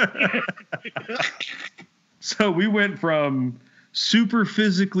cheeseburger. So we went from super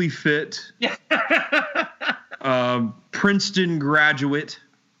physically fit, Princeton graduate.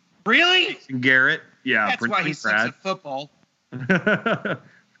 Really? Garrett. Yeah. That's Princeton why he sucks at football.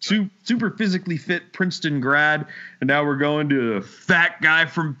 Super physically fit Princeton grad. And now we're going to a fat guy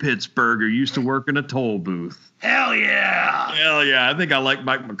from Pittsburgh who used to work in a toll booth. Hell yeah. Hell yeah. I think I like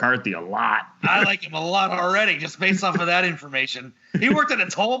Mike McCarthy a lot. I like him a lot already just based off of that information. He worked at a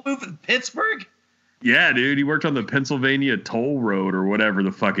toll booth in Pittsburgh? Yeah, dude. He worked on the Pennsylvania Toll Road or whatever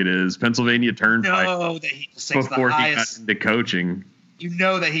the fuck it is. Pennsylvania Turnpike. No, that he just takes before the he highest. got into coaching. You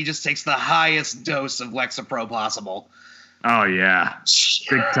know that he just takes the highest dose of Lexapro possible. Oh, yeah.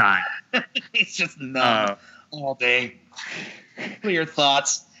 Big time. He's just numb all day. What are your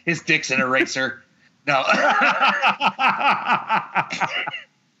thoughts? His dick's an eraser. No.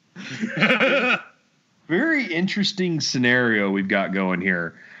 Very interesting scenario we've got going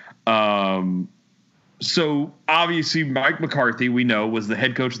here. So obviously Mike McCarthy, we know, was the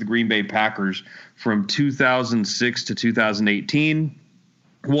head coach of the Green Bay Packers from 2006 to 2018,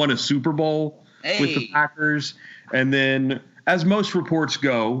 won a Super Bowl with the Packers. And then, as most reports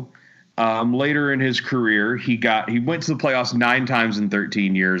go, later in his career, he went to the playoffs 9 times in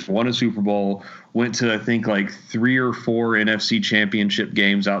 13 years, won a Super Bowl, went to, I think, like 3 or 4 NFC championship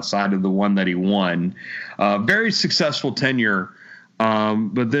games outside of the one that he won. Very successful tenure.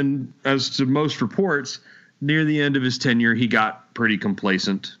 But then, as to most reports, near the end of his tenure, he got pretty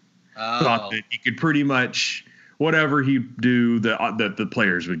complacent. Thought that he could pretty much, whatever he do, that the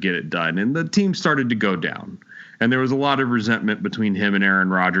players would get it done. And the team started to go down. And there was a lot of resentment between him and Aaron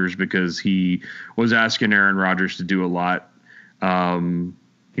Rodgers because he was asking Aaron Rodgers to do a lot.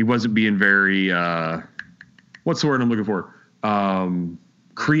 He wasn't being very, what's the word I'm looking for?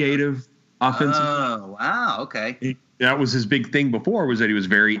 Creative, offensive. Oh, wow. Okay. That was his big thing before, was that he was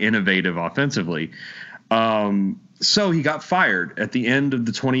very innovative offensively. So he got fired at the end of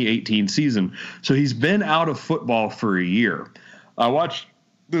the 2018 season. So he's been out of football for a year. I watched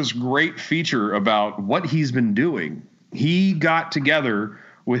this great feature about what he's been doing. He got together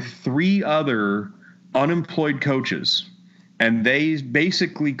with 3 other unemployed coaches, and they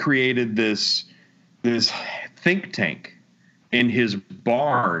basically created this think tank in his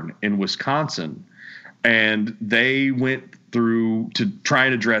barn in Wisconsin, and they went through to try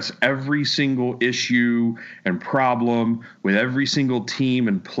and address every single issue and problem with every single team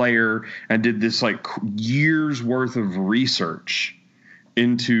and player, and did this like years worth of research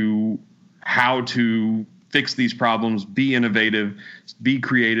into how to fix these problems, be innovative, be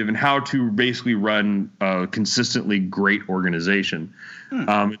creative, and how to basically run a consistently great organization.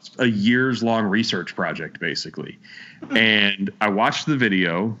 It's a years-long research project, basically. And I watched the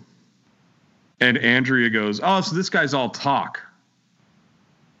video, and Andrea goes, "Oh, so this guy's all talk."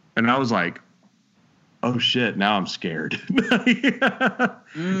 And I was like, "Oh shit, now I'm scared."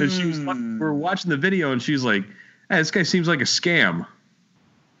 And she was, we're watching the video, and she's like, "Hey, this guy seems like a scam."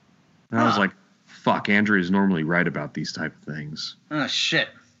 And I was like, fuck, Andrea's normally right about these type of things. Oh, shit.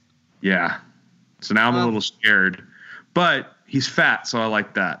 Yeah. So now I'm a little scared. But he's fat, so I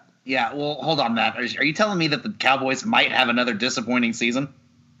like that. Yeah, well, hold on, Matt. Are you telling me that the Cowboys might have another disappointing season?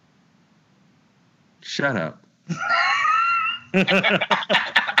 Shut up.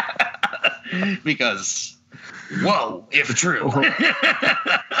 Because, whoa, if true.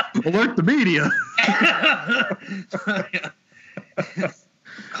 Alert the media.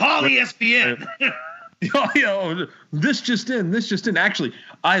 Call ESPN. This just in. Actually,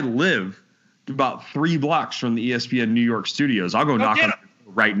 I live about 3 blocks from the ESPN New York studios. I'll go knock on it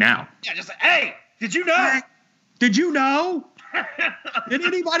right now. Yeah, just like, hey, did you know? Hey, did you know? Did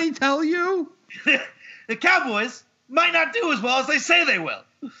anybody tell you? The Cowboys might not do as well as they say they will.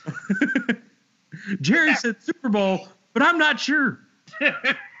 Jerry said Super Bowl, but I'm not sure.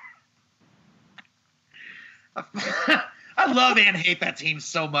 I love and hate that team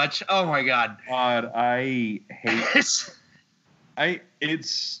so much. Oh my God. God, I hate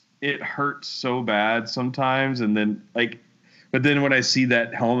it hurts so bad sometimes, and then but then when I see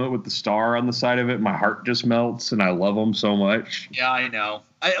that helmet with the star on the side of it, my heart just melts, and I love them so much. Yeah, I know.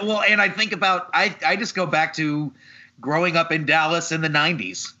 And I think about I just go back to growing up in Dallas in the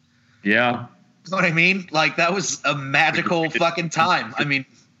 90s. Yeah. You know what I mean? Like, that was a magical fucking time. I mean,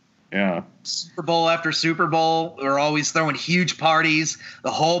 yeah. Super Bowl after Super Bowl, we're always throwing huge parties. The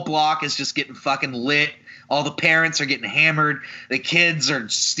whole block is just getting fucking lit. All the parents are getting hammered. The kids are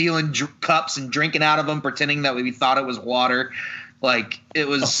stealing cups and drinking out of them, pretending that we thought it was water. Like, it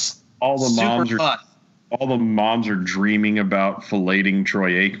was all the moms super fun. All the moms are dreaming about filleting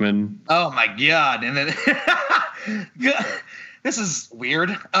Troy Aikman. Oh my God! And then this is weird.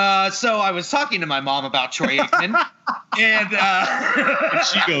 So I was talking to my mom about Troy Aikman, and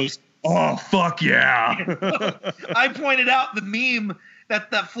she goes, "Oh fuck yeah!" I pointed out the meme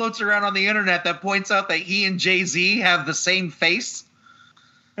that floats around on the internet that points out that he and Jay-Z have the same face.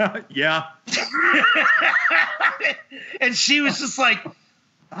 Yeah. And she was just like,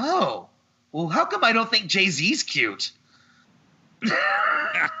 "Oh, well, how come I don't think Jay-Z's cute?"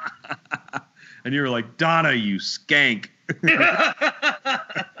 And you were like, "Donna, you skank."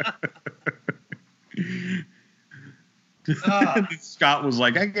 Scott was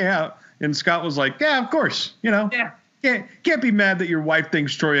like, "Yeah," and Scott was like, "Yeah, of course, Yeah. Can't be mad that your wife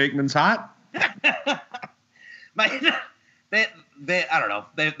thinks Troy Aikman's hot." I don't know.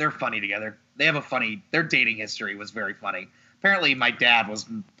 They're funny together. They have their dating history was very funny. Apparently, my dad was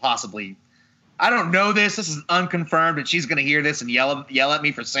possibly. I don't know this. This is unconfirmed, and she's gonna hear this and yell at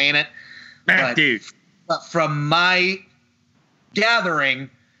me for saying it. Dude. But from my gathering,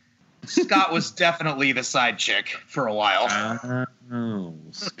 Scott was definitely the side chick for a while. Oh,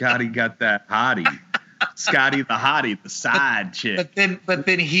 Scotty got that hottie. Scotty the hottie, the side chick. But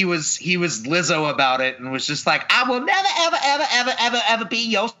then he was Lizzo about it and was just like, "I will never ever be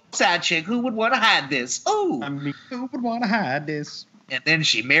your side chick. Who would want to hide this? Ooh, I mean, who would want to hide this?" And then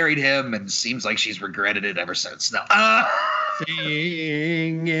she married him, and seems like she's regretted it ever since. No,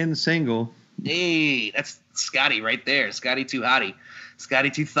 singing single. Hey, that's Scotty right there. Scotty too hottie. Scotty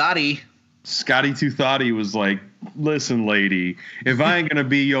too thotty. Scotty too thotty was like, "Listen, lady, if I ain't gonna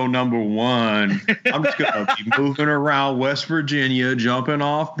be your number one, I'm just gonna be moving around West Virginia, jumping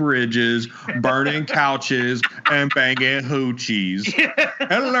off bridges, burning couches, and banging hoochies."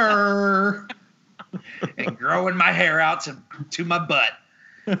 Hello. And growing my hair out to my butt,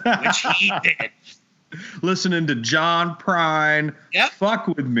 which he did. Listening to John Prine. Yep. Fuck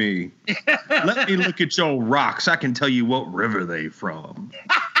with me. Let me look at your rocks. I can tell you what river they from.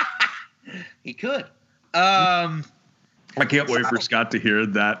 He could. I can't wait for Scott to hear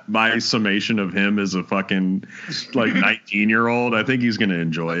that my summation of him as a fucking like 19-year-old. I think he's gonna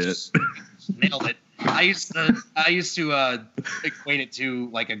enjoy it. Nailed it. I used to equate it to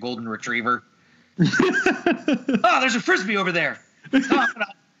like a golden retriever. Oh, there's a frisbee over there. Now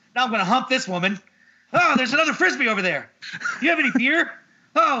I'm gonna hump this woman. Oh, there's another frisbee over there. You have any beer?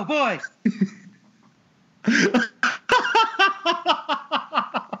 Oh boy. You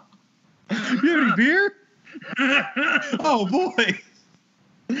have any beer? Oh boy.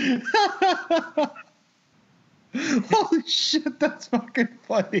 Holy shit, that's fucking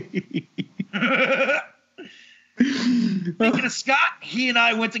funny. Speaking of Scott, he and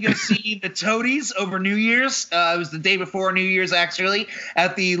I went to go see the Toadies over New Year's. It was the day before New Year's, actually,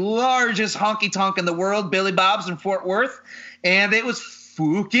 at the largest honky tonk in the world, Billy Bob's in Fort Worth, and it was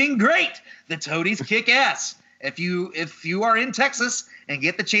fucking great. The Toadies kick ass. If you are in Texas and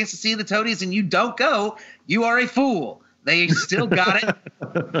get the chance to see the Toadies and you don't go, you are a fool. They still got it.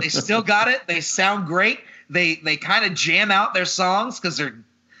 They still got it. They sound great. They kind of jam out their songs because they're,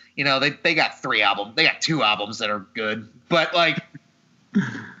 they got 3 albums. They got 2 albums that are good. But like,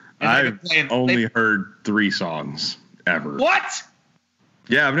 I've only heard 3 songs ever. What?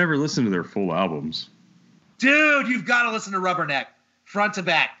 Yeah, I've never listened to their full albums. Dude, you've got to listen to Rubberneck front to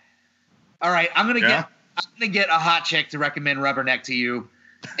back. All right, I'm gonna get a hot chick to recommend Rubberneck to you,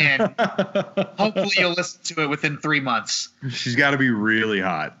 and hopefully you'll listen to it within 3 months. She's got to be really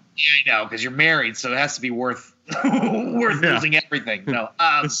hot. Yeah, I know, because you're married, so it has to be worth losing everything. No,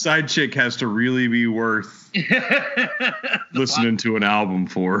 the side chick has to really be worth listening to an album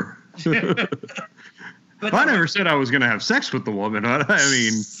for. But I never said I was going to have sex with the woman. I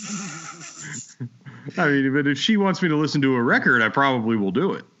mean, but if she wants me to listen to a record, I probably will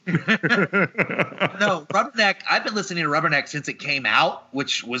do it. No, Rubberneck. I've been listening to Rubberneck since it came out,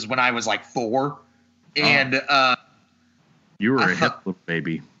 which was when I was like 4, and you were a hip little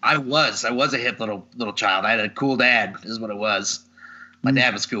baby. I was a hip little child. I had a cool dad, is what it was. My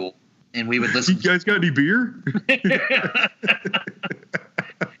dad was cool, and we would listen. You guys got any beer?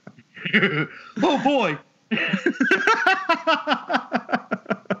 Oh boy.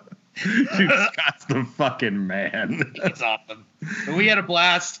 Dude, Scott's the fucking man. He's awesome. But we had a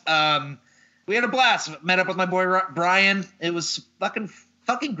blast. Met up with my boy Brian. It was fucking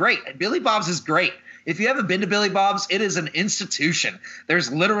great. Billy Bob's is great. If you haven't been to Billy Bob's, it is an institution.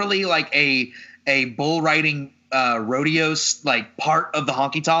 There's literally like a bull riding rodeo like part of the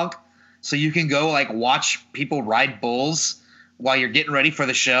honky tonk, so you can go like watch people ride bulls while you're getting ready for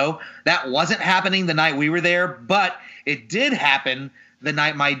the show. That wasn't happening the night we were there, but it did happen the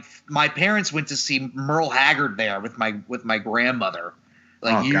night my parents went to see Merle Haggard there with my grandmother.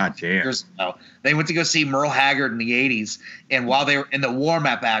 Like goddamn. Years ago. They went to go see Merle Haggard in the 80s, and while they were in the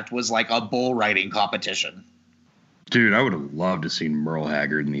warm-up act was like a bull riding competition. Dude, I would have loved to see Merle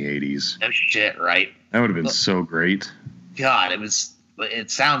Haggard in the 80s. No shit, right? That would have been so great. God,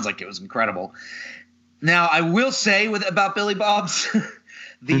 it sounds like it was incredible. Now, I will say about Billy Bob's,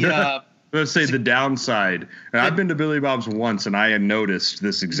 Let's say the downside. I've been to Billy Bob's once, and I had noticed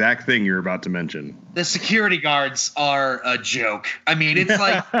this exact thing you're about to mention. The security guards are a joke. I mean, it's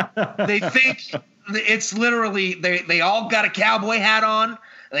like they think it's literally they all got a cowboy hat on.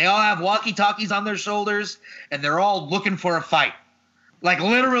 They all have walkie-talkies on their shoulders, and they're all looking for a fight. Like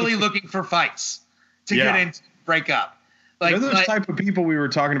literally looking for fights to get in, break up. Like those type of people we were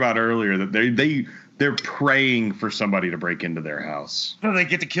talking about earlier that they're praying for somebody to break into their house. So they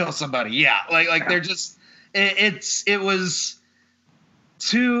get to kill somebody. Yeah. Like they're just, it was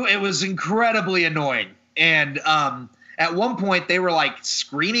incredibly annoying. And, at one point they were like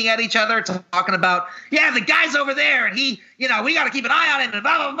screaming at each other, talking about, yeah, the guy's over there and he, we got to keep an eye on him and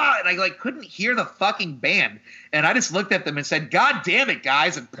blah, blah, blah. And I like couldn't hear the fucking band. And I just looked at them and said, God damn it,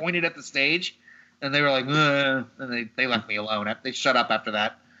 guys, and pointed at the stage. And they were like, ugh, and they left me alone. They shut up after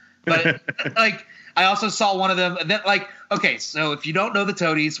that. But like, I also saw one of them that like, okay, so if you don't know the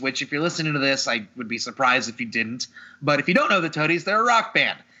Toadies, which if you're listening to this, I would be surprised if you didn't. But if you don't know the Toadies, they're a rock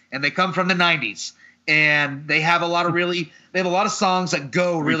band and they come from the 90s and they have a lot of songs that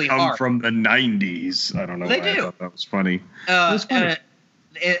go really hard. From the 90s. I don't know. They why do. I thought that was funny.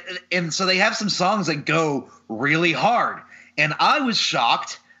 And so they have some songs that go really hard. And I was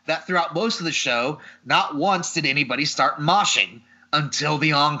shocked that throughout most of the show, not once did anybody start moshing until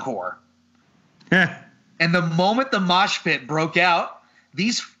the encore. And the moment the mosh pit broke out,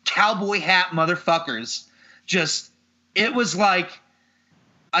 these cowboy hat motherfuckers it was like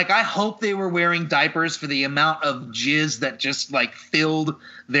I hope they were wearing diapers for the amount of jizz that just like filled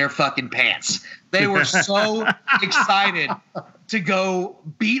their fucking pants. They were so excited to go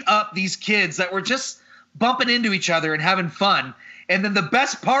beat up these kids that were just bumping into each other and having fun. And then the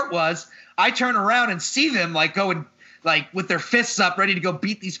best part was I turn around and see them like going like with their fists up, ready to go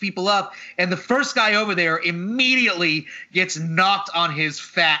beat these people up. And the first guy over there immediately gets knocked on his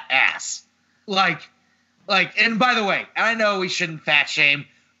fat ass. Like, and by the way, I know we shouldn't fat shame,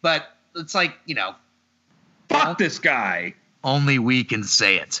 but it's like, fuck this guy. Only we can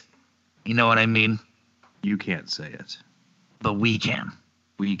say it. You know what I mean? You can't say it. But we can.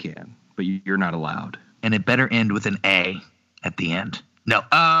 We can, but you're not allowed. And it better end with an A at the end. No.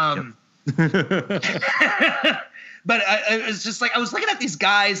 But I was just like, I was looking at these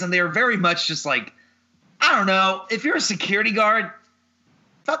guys and they were very much just like, I don't know, if you're a security guard,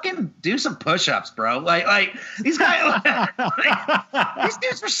 fucking do some push-ups, bro. Like these guys, these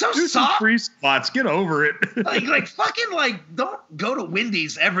dudes were so do soft. Some free spots, get over it. like fucking don't go to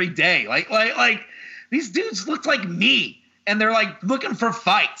Wendy's every day. Like these dudes looked like me, and they're like looking for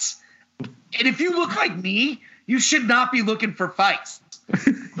fights. And if you look like me, you should not be looking for fights.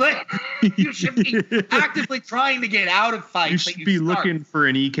 Like you should be actively trying to get out of fights. You should be looking for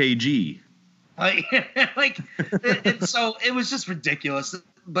an EKG. And so it was just ridiculous.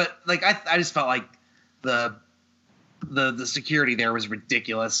 But like I just felt like the security there was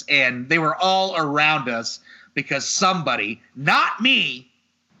ridiculous, and they were all around us because somebody, not me,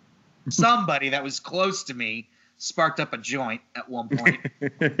 somebody that was close to me sparked up a joint at one point.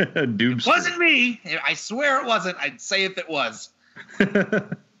 It wasn't me. I swear it wasn't. I'd say if it was.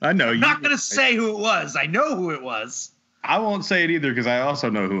 I know. I'm not going to say who it was. I know who it was. I won't say it either because I also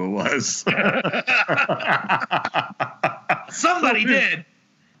know who it was. Somebody did.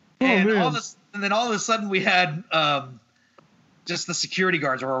 And man. then all of a sudden we had just the security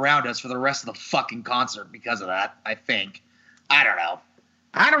guards were around us for the rest of the fucking concert because of that, I think. I don't know.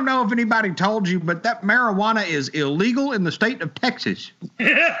 I don't know if anybody told you, but that marijuana is illegal in the state of Texas.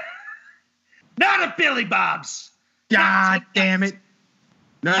 Not a Billy Bob's. God damn it.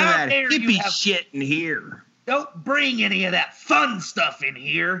 None of that hippie have, shit in here. Don't bring any of that fun stuff in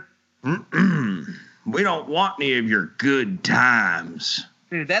here. We don't want any of your good times.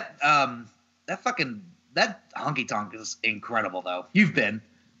 Dude, that honky tonk is incredible though. You've been.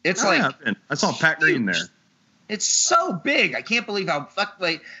 It's I saw Pat Green there. It's so big. I can't believe how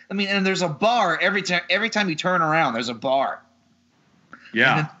and there's a bar every time you turn around, there's a bar.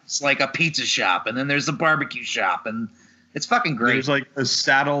 Yeah. It's like a pizza shop, and then there's a barbecue shop, and it's fucking great. There's like a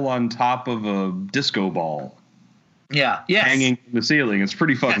saddle on top of a disco ball. Yeah. Yes. Hanging from the ceiling. It's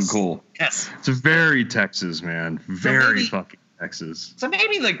pretty fucking cool. Yes. It's very Texas, man. Very fucking Texas. So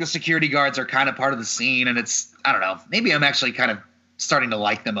maybe like the security guards are kind of part of the scene, and it's, I don't know, maybe I'm actually kind of starting to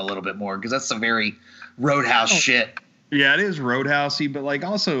like them a little bit more because that's some very Roadhouse shit. Yeah, it is Roadhousey, but like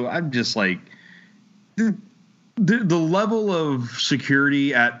also I'm just like the level of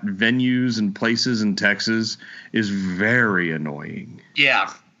security at venues and places in Texas is very annoying.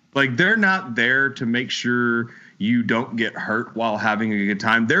 Yeah. Like they're not there to make sure you don't get hurt while having a good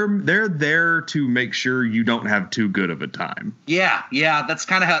time. They're there to make sure you don't have too good of a time. Yeah, that's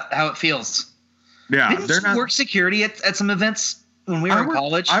kind of how it feels. Yeah, Didn't you work security at some events when we were in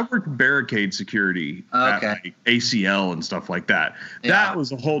college? I worked barricade security at like ACL and stuff like that. Yeah. That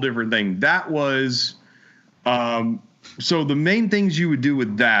was a whole different thing. That was so the main things you would do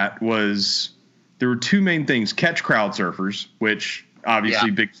with that was there were two main things: catch crowd surfers, which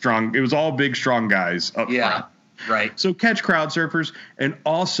obviously big strong. It was all big strong guys up front. Right. So catch crowd surfers, and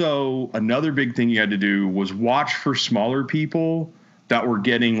also another big thing you had to do was watch for smaller people that were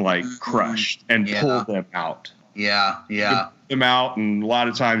getting like crushed and pull them out. Yeah. Pull them out, and a lot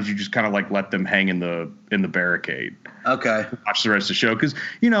of times you just kind of like let them hang in the barricade. Okay. Watch the rest of the show because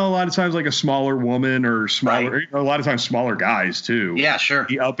a lot of times like a smaller woman or smaller, a lot of times smaller guys too. Yeah, sure.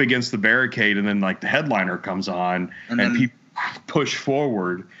 Be up against the barricade, and then like the headliner comes on, and people push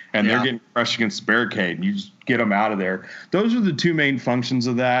forward, and they're getting crushed against the barricade, and you just get them out of there. Those are the two main functions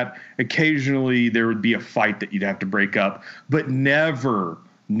of that. Occasionally there would be a fight that you'd have to break up, but never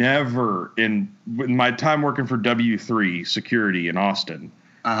in my time working for W3 Security in Austin,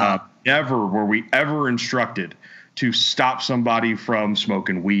 never were we ever instructed to stop somebody from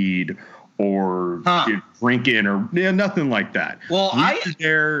smoking weed or drinking or nothing like that. Well,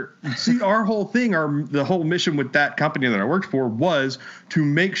 our whole thing, the whole mission with that company that I worked for was to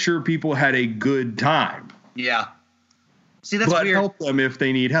make sure people had a good time. Yeah. See, that's but weird. Help them if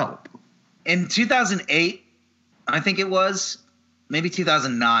they need help. In 2008, I think it was, maybe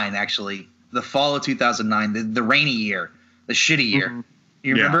 2009 actually, the fall of 2009, the rainy year, the shitty year. Mm-hmm.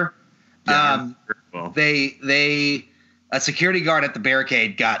 You remember? Yeah. A security guard at the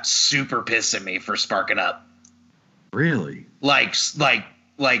barricade got super pissed at me for sparking up. Really? Like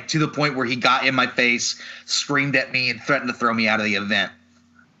like to the point where he got in my face, screamed at me, and threatened to throw me out of the event.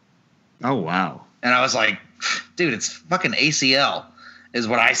 Oh, wow. And I was like, dude, it's fucking ACL, is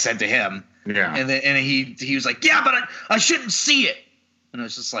what I said to him. Yeah. And then he was like, yeah, but I shouldn't see it. And I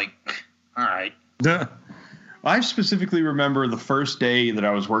was just like, all right. I specifically remember the first day that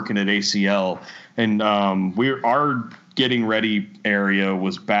I was working at ACL, and our getting ready area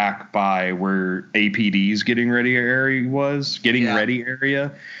was back by where APD's getting ready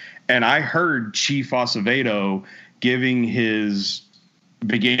area. And I heard Chief Acevedo giving his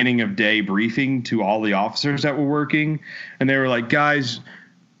beginning of day briefing to all the officers that were working. And they were like, guys,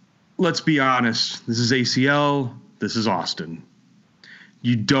 let's be honest. This is ACL. This is Austin.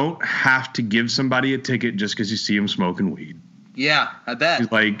 You don't have to give somebody a ticket just because you see them smoking weed. Yeah, I bet.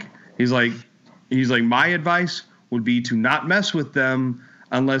 He's like, my advice would be to not mess with them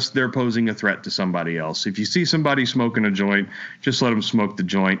unless they're posing a threat to somebody else. If you see somebody smoking a joint, just let them smoke the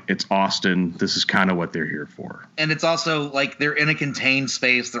joint. It's Austin. This is kind of what they're here for. And it's also like they're in a contained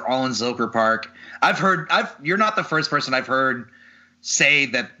space. They're all in Zilker Park. You're not the first person I've heard say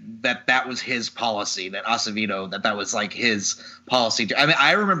that was his policy, that Acevedo, that was like his policy. I mean,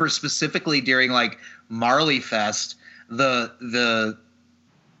 I remember specifically during like Marley Fest, the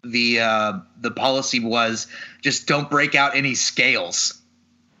policy was just don't break out any scales.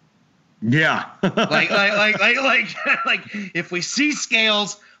 Yeah. like if we see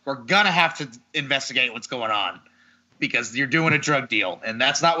scales, we're gonna have to investigate what's going on because you're doing a drug deal, and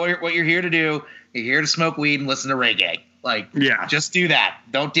that's not what you're here to do. You're here to smoke weed and listen to reggae. Like, yeah, just do that.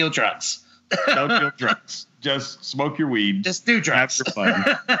 Don't deal drugs. Don't deal drugs. Just smoke your weed. Just do drugs. Have your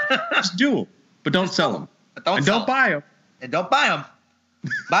fun. Just do them, but don't sell them. Don't buy them. And don't buy them.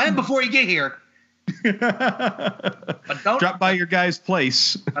 Buy them before you get here. But don't drop by your guy's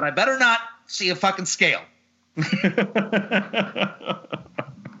place. But I better not see a fucking scale.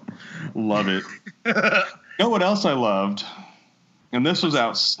 Love it. You know what else I loved? And this was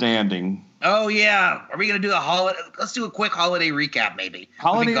outstanding. Oh, yeah. Are we going to do a holiday? Let's do a quick holiday recap, maybe.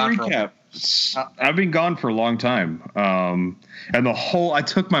 Holiday recap. I've been gone for a long time. And I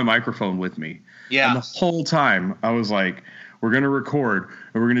took my microphone with me. Yeah. And the whole time I was like, we're going to record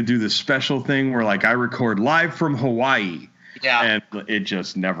and we're going to do this special thing where like I record live from Hawaii. Yeah. And it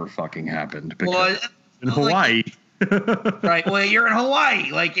just never fucking happened because in Hawaii. Right. Well, you're in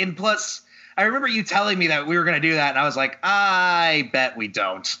Hawaii. Like, and plus, I remember you telling me that we were going to do that. And I was like, I bet we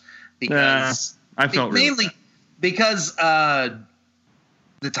don't. Because I felt mainly because the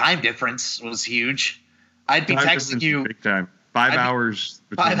time difference was huge. I'd be texting you big time. 5 hours.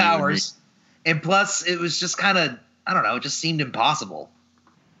 5 hours. And plus, it was just kind of, I don't know, it just seemed impossible.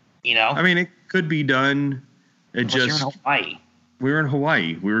 You know? I mean, it could be done. You're in Hawaii. We were in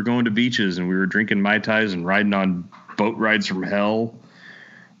Hawaii. We were going to beaches and we were drinking Mai Tais and riding on boat rides from hell.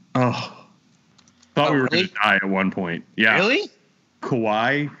 Oh. Thought we were going to die at one point. Yeah. Really?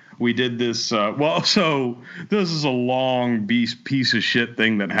 Kauai. We did this. So this is a long piece of shit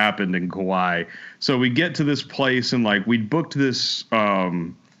thing that happened in Kauai. So we get to this place and like we'd booked this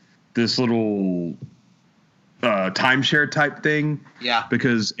this little timeshare type thing. Yeah.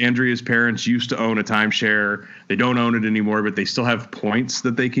 Because Andrea's parents used to own a timeshare. They don't own it anymore, but they still have points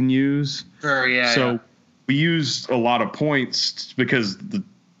that they can use. Sure. Yeah. So we used a lot of points because the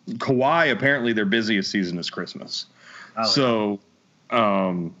Kauai, apparently their busiest season is Christmas. Oh, so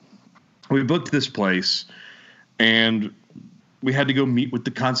we booked this place and we had to go meet with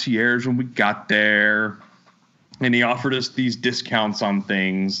the concierge when we got there. And he offered us these discounts on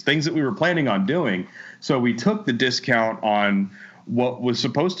things that we were planning on doing. So we took the discount on what was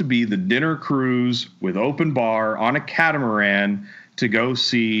supposed to be the dinner cruise with open bar on a catamaran to go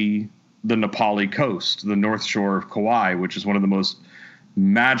see the Nepali coast, the North Shore of Kauai, which is one of the most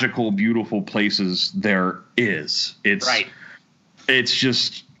magical, beautiful places there is. It's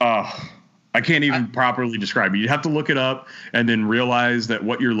just, I can't even properly describe it. You have to look it up and then realize that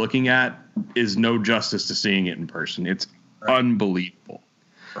what you're looking at is no justice to seeing it in person. It's unbelievable.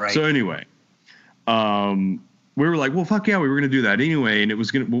 Right. So anyway, we were like, well, fuck yeah, we were going to do that anyway. And it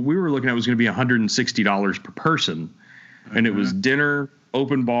was what we were looking at was going to be $160 per person. Mm-hmm. And it was dinner,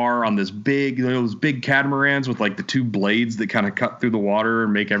 open bar on those big catamarans with like the two blades that kind of cut through the water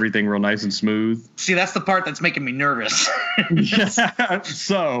and make everything real nice and smooth. See, that's the part that's making me nervous. Yeah.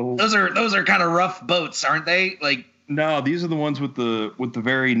 So those are kind of rough boats, aren't they? Like, no, these are the ones with the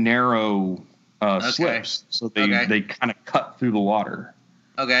very narrow slips. So they kind of cut through the water.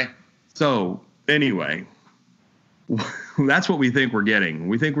 Okay. So anyway, that's what we think we're getting.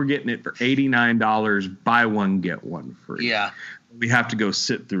 We think we're getting it for $89. Buy one, get one free. Yeah. We have to go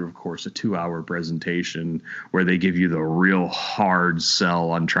sit through, of course, a 2-hour presentation where they give you the real hard sell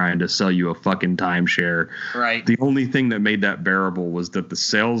on trying to sell you a fucking timeshare. Right. The only thing that made that bearable was that the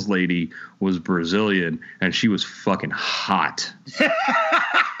sales lady was Brazilian and she was fucking hot.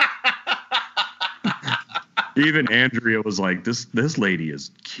 Even Andrea was like, this lady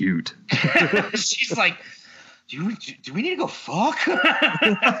is cute. She's like, do we need to go fuck?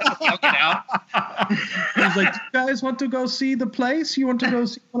 Fucking out. He's like, you guys want to go see the place? You want to go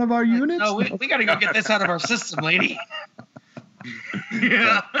see one of our units? No, we got to go get this out of our system, lady.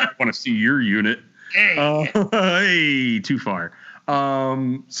 Yeah. I want to see your unit. Hey. Hey, too far.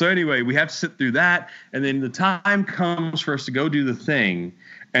 So anyway, we have to sit through that. And then the time comes for us to go do the thing.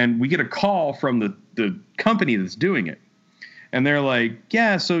 And we get a call from the company that's doing it. And they're like,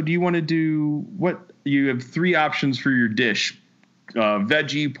 yeah, so do you want to do what? You have 3 options for your dish,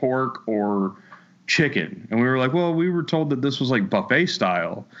 veggie, pork, or chicken. And we were like, well, we were told that this was like buffet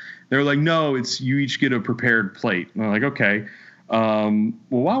style. They were like, no, it's you each get a prepared plate. And we're like, okay. Well,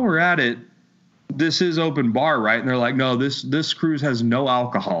 while we're at it, this is open bar, right? And they're like, no, this cruise has no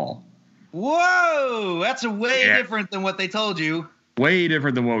alcohol. Whoa, that's way different than what they told you. Way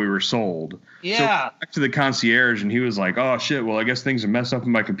different than what we were sold. Yeah. So back to the concierge, and he was like, oh, shit, well, I guess things have messed up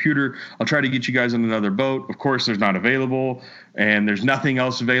in my computer. I'll try to get you guys on another boat. Of course, there's not available, and there's nothing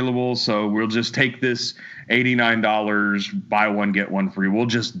else available, so we'll just take this $89, buy one, get one free. We'll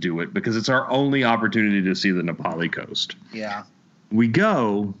just do it because it's our only opportunity to see the Nepali coast. Yeah. We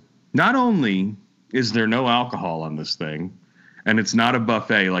go, not only is there no alcohol on this thing, and it's not a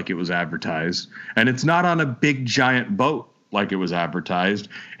buffet like it was advertised, and it's not on a big, giant boat like it was advertised.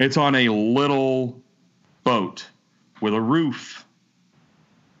 It's on a little boat with a roof.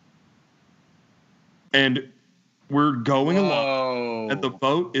 And we're going along, and the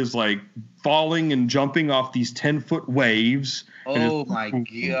boat is like falling and jumping off these 10-foot waves. Oh, my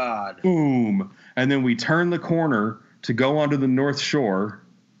God. Boom. And then we turn the corner to go onto the North Shore.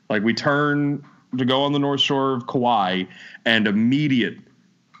 Like we turn to go on the North Shore of Kauai, and immediate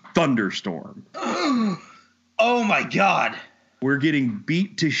thunderstorm. Oh, my God. We're getting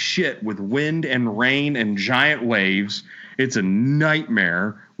beat to shit with wind and rain and giant waves. It's a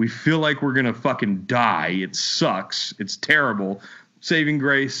nightmare. We feel like we're going to fucking die. It sucks. It's terrible. Saving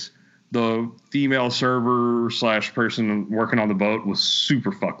grace, the female server / person working on the boat was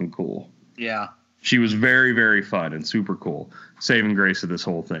super fucking cool. Yeah. She was very, very fun and super cool. Saving grace of this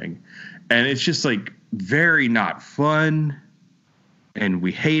whole thing. And it's just like very not fun. And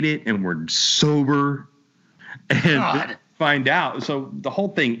we hate it. And we're sober. And God. Find out. So the whole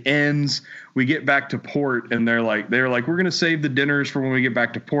thing ends. We get back to port, and they're like, we're going to save the dinners for when we get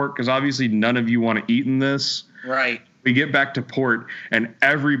back to port, because obviously none of you want to eat in this. Right. We get back to port, and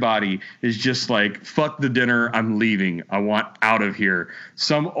everybody is just like, fuck the dinner. I'm leaving. I want out of here.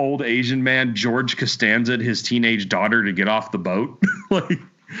 Some old Asian man, George Costanza, his teenage daughter to get off the boat. Like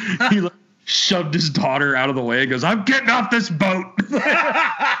he shoved his daughter out of the way and goes, I'm getting off this boat.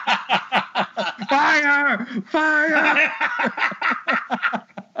 Fire! Fire!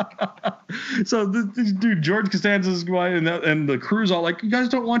 So this dude, George Costanza's going, and the crew's all like, you guys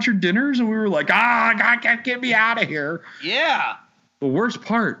don't want your dinners? And we were like, God, get me out of here. Yeah. The worst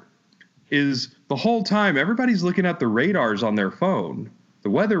part is the whole time everybody's looking at the radars on their phone, the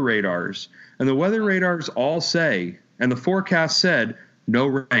weather radars, and the weather radars all say, and the forecast said, no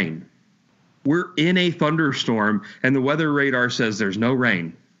rain. We're in a thunderstorm, and the weather radar says there's no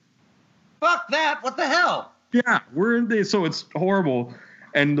rain. Fuck that. What the hell? Yeah, we're in this, so it's horrible.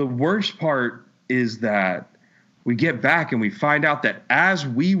 And the worst part is that we get back and we find out that as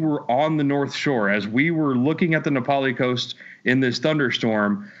we were on the North Shore, as we were looking at the Nepali coast in this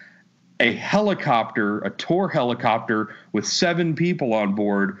thunderstorm, a helicopter, a tour helicopter with 7 people on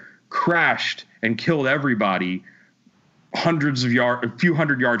board, crashed and killed everybody a few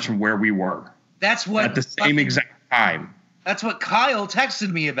hundred yards from where we were. That's what at the same exact time. That's what Kyle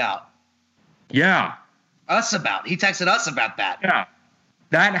texted me about. Yeah. He texted us about that. Yeah.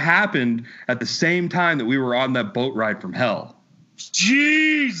 That happened at the same time that we were on that boat ride from hell.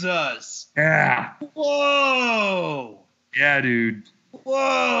 Jesus. Yeah. Whoa. Yeah, dude.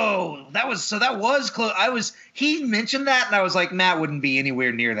 Whoa. That was close. He mentioned that, and I was like, Matt wouldn't be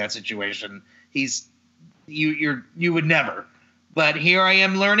anywhere near that situation. You would never. But here I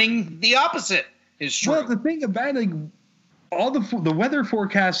am learning the opposite is true. Well, the thing about it, all the weather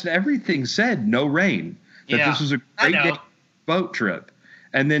forecast and everything said no rain. That this was a great day boat trip.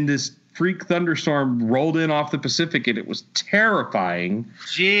 And then this freak thunderstorm rolled in off the Pacific, and it was terrifying.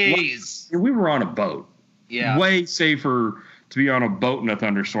 Jeez. We were on a boat. Yeah. Way safer to be on a boat in a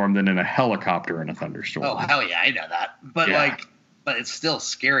thunderstorm than in a helicopter in a thunderstorm. Oh, hell yeah, I know that. But, but it's still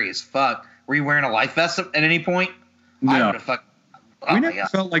scary as fuck. Were you wearing a life vest at any point? No. I would have fucked. We never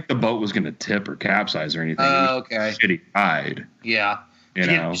felt like the boat was going to tip or capsize or anything. Oh, okay. It was a shitty ride. Yeah. You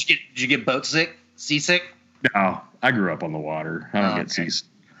know? Did you get boat sick? Seasick? No, I grew up on the water. I don't get seasick.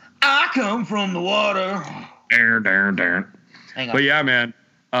 I come from the water. Darn. Hang on. But yeah, man.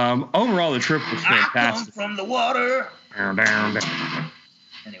 Overall, the trip was fantastic. I come from the water. Darn.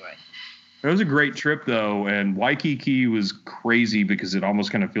 Anyway. It was a great trip, though, and Waikiki was crazy because it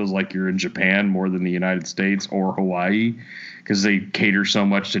almost kind of feels like you're in Japan more than the United States or Hawaii because they cater so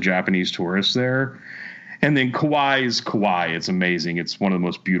much to Japanese tourists there. And then Kauai is Kauai. It's amazing. It's one of the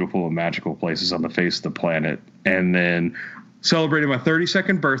most beautiful and magical places on the face of the planet. And then celebrated my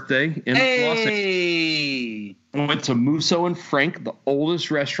 32nd birthday in Los Angeles. I went to Musso and Frank, the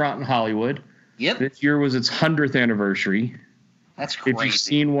oldest restaurant in Hollywood. Yep. This year was its 100th anniversary. That's crazy. If you've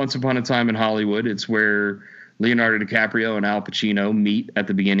seen Once Upon a Time in Hollywood, it's where Leonardo DiCaprio and Al Pacino meet at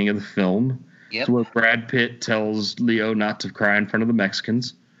the beginning of the film. Yep. It's where Brad Pitt tells Leo not to cry in front of the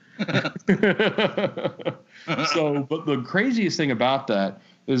Mexicans. But the craziest thing about that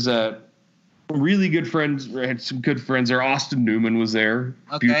is that really good friends, had some good friends there. Austin Newman was there.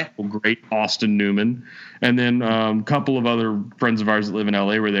 Okay. Beautiful, great Austin Newman. And then a couple of other friends of ours that live in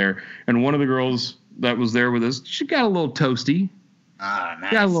LA were there. And one of the girls that was there with us, she got a little toasty. Ah,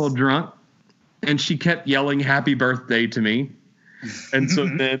 nice. Got a little drunk. And she kept yelling happy birthday to me. And so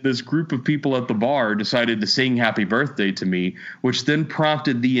then this group of people at the bar decided to sing happy birthday to me, which then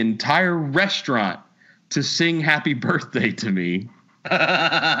prompted the entire restaurant to sing happy birthday to me.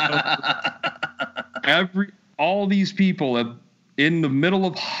 All these people in the middle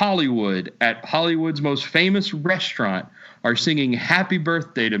of Hollywood at Hollywood's most famous restaurant are singing happy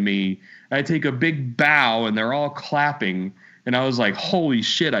birthday to me. I take a big bow and they're all clapping. And I was like, holy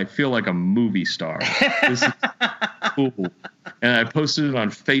shit, I feel like a movie star. This is cool. And I posted it on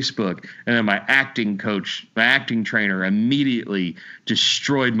Facebook. And then my acting coach, my acting trainer immediately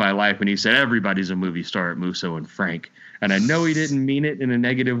destroyed my life. And he said, everybody's a movie star at Musso and Frank. And I know he didn't mean it in a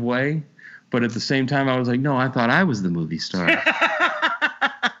negative way. But at the same time, I was like, no, I thought I was the movie star.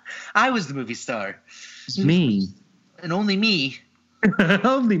 I was the movie star. It's me. And only me.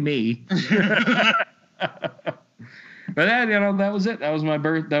 Only me. But that was it. That was my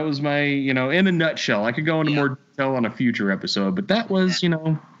birth. That was my, in a nutshell. I could go into more detail on a future episode, but that was,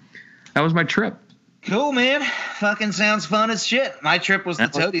 that was my trip. Cool, man. Fucking sounds fun as shit. My trip was the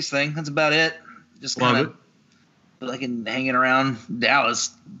Toadies thing. That's about it. Just kind of like hanging around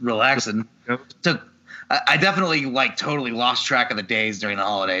Dallas, relaxing. I definitely totally lost track of the days during the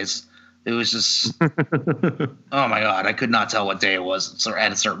holidays. It was just, oh my God, I could not tell what day it was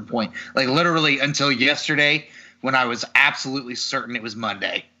at a certain point. Like literally until yesterday, when I was absolutely certain it was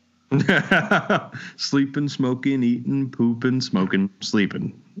Monday. Sleeping, smoking, eating, pooping, smoking,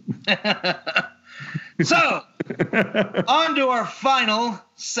 sleeping. So, on to our final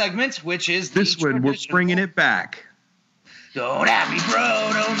segment, which is this one. We're bringing it back. Don't at me,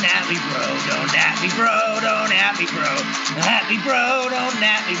 bro. Don't at me, bro. Don't at me, bro. Don't at me, bro. Don't at me, bro. Don't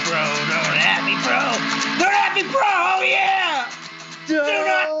at me, bro. Don't at me, bro. Don't at me, bro. Yeah. Do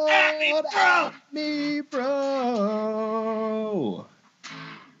not at me, bro.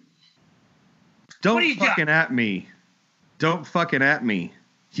 Don't fucking at me. Don't fucking at me,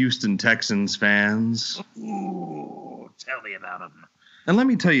 Houston Texans fans. Ooh, tell me about them. And let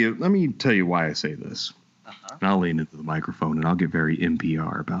me tell you why I say this. And I'll lean into the microphone and I'll get very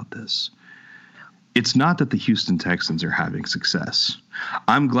NPR about this. It's not that the Houston Texans are having success.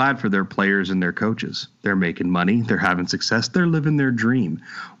 I'm glad for their players and their coaches. They're making money. They're having success. They're living their dream.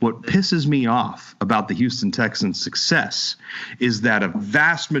 What pisses me off about the Houston Texans' success is that a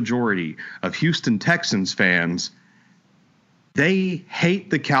vast majority of Houston Texans fans, they hate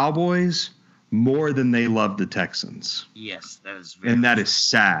the Cowboys more than they love the Texans. Yes, that is and that is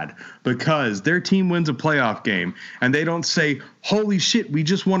sad because their team wins a playoff game and they don't say, holy shit, we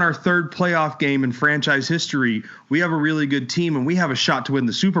just won our third playoff game in franchise history. We have a really good team and we have a shot to win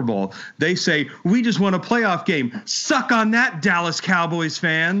the Super Bowl. They say, we just won a playoff game. Suck on that, Dallas Cowboys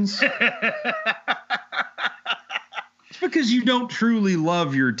fans. It's because you don't truly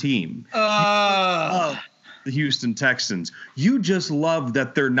love your team. The Houston Texans. You just love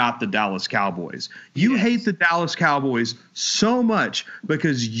that they're not the Dallas Cowboys. You hate the Dallas Cowboys so much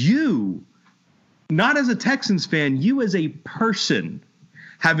because you, not as a Texans fan, you as a person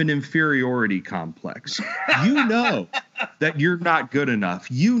have an inferiority complex. You know that you're not good enough.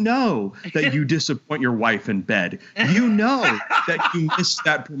 You know that you disappoint your wife in bed. You know that you missed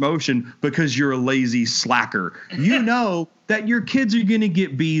that promotion because you're a lazy slacker. You know that your kids are going to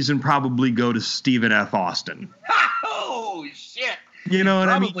get B's and probably go to Stephen F. Austin. Oh, shit. You know what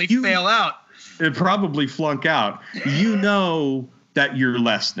I mean? Probably fail out. It probably flunk out. You know that you're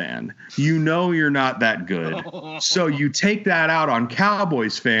less than. You know you're not that good. So you take that out on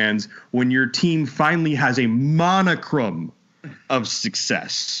Cowboys fans when your team finally has a monochrome of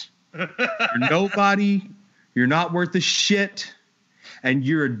success. You're nobody. You're not worth a shit. And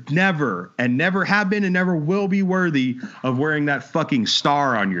you're never have been and never will be worthy of wearing that fucking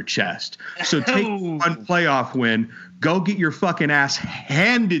star on your chest. So take one playoff win. Go get your fucking ass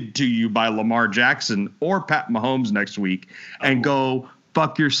handed to you by Lamar Jackson or Pat Mahomes next week and go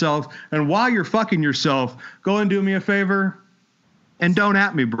fuck yourself. And while you're fucking yourself, go and do me a favor and don't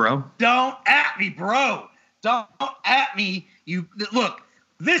at me, bro. Don't at me, bro. Don't at me. You look,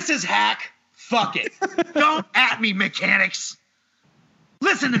 this is hack. Fuck it. Don't at me, mechanics.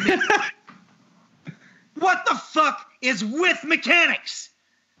 Listen to me. What the fuck is with mechanics?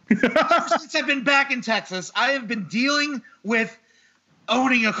 Ever since I've been back in Texas, I have been dealing with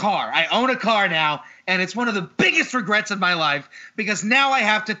owning a car. I own a car now, and it's one of the biggest regrets of my life because now I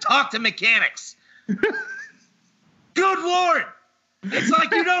have to talk to mechanics. Good Lord. It's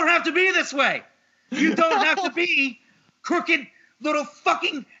like you don't have to be this way. You don't have to be crooked little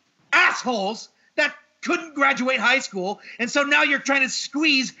fucking assholes that couldn't graduate high school, and so now you're trying to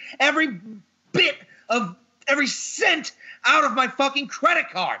squeeze every bit of every cent out of my fucking credit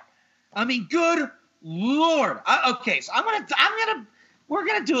card. I mean, good Lord. Okay, so we're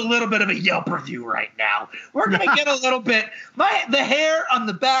gonna do a little bit of a Yelp review right now. We're gonna get a little bit. The hair on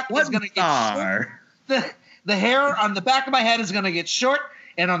the back is gonna get short. The hair on the back of my head is gonna get short,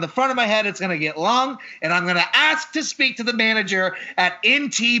 and on the front of my head it's gonna get long. And I'm gonna ask to speak to the manager at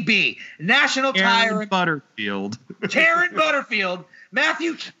NTB, National Tire. Butterfield. Karen Butterfield.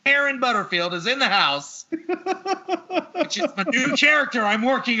 Matthew Karen Butterfield is in the house, which is my new character I'm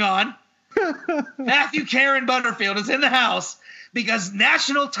working on. Matthew Karen Butterfield is in the house because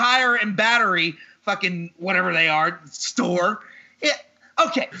National Tire and Battery, fucking whatever they are, store.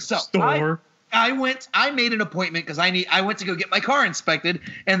 Okay, so store. I made an appointment because I went to go get my car inspected,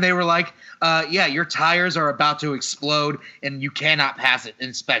 and they were like, yeah, your tires are about to explode and you cannot pass it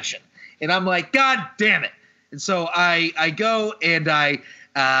inspection. And I'm like, God damn it. And so I go and I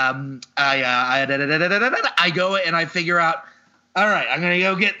go and I figure out, all right, I'm going to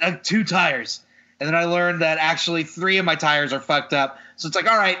go get 2 tires. And then I learned that actually 3 of my tires are fucked up. So it's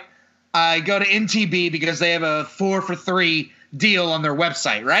like, all right, I go to NTB because they have a 4 for 3 deal on their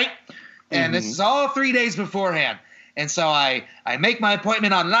website, right? And this is all 3 days beforehand. And so I make my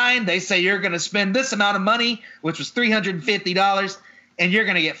appointment online. They say you're going to spend this amount of money, which was $350. And you're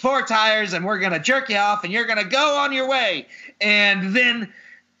going to get 4 tires, and we're going to jerk you off, and you're going to go on your way. And then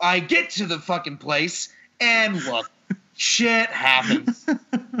I get to the fucking place, and look, shit happens.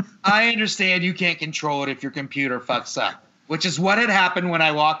 I understand you can't control it if your computer fucks up, which is what had happened when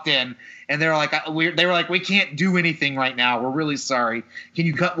I walked in. And they were like, we can't do anything right now. We're really sorry. Can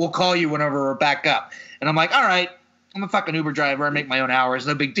you we'll call you whenever we're back up. And I'm like, all right, I'm a fucking Uber driver. I make my own hours.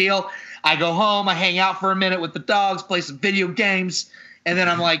 No big deal. I go home. I hang out for a minute with the dogs, play some video games. And then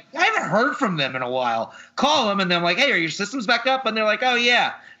I'm like, I haven't heard from them in a while. Call them, and then I'm like, hey, are your systems back up? And they're like, oh,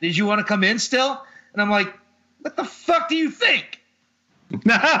 yeah. Did you want to come in still? And I'm like, what the fuck do you think? And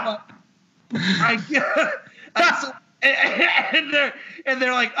they're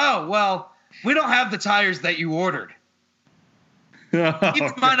like, oh, well, we don't have the tires that you ordered. Keep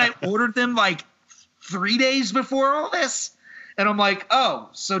in mind, I ordered them like 3 days before all this. And I'm like, oh,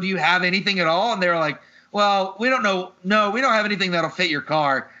 so do you have anything at all? And they're like, well, we don't know. No, we don't have anything that'll fit your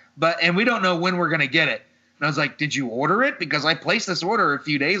car, and we don't know when we're going to get it. And I was like, did you order it? Because I placed this order a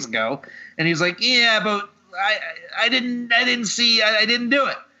few days ago. And he's like, yeah, but I didn't do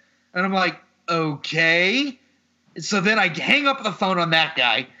it. And I'm like, okay. So then I hang up the phone on that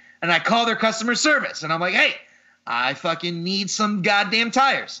guy and I call their customer service. And I'm like, hey, I fucking need some goddamn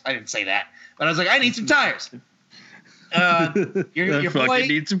tires. I didn't say that, but I was like, I need some tires. Your fucking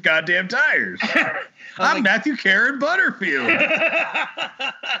need some goddamn tires. I'm like, Matthew Karen Butterfield.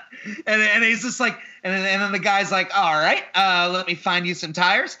 and he's just like, and then the guy's like, all right, let me find you some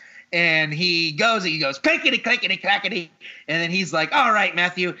tires. And he goes, clickety, clickety, clackety. And then he's like, all right,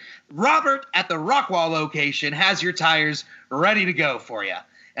 Matthew, Robert at the Rockwall location has your tires ready to go for you.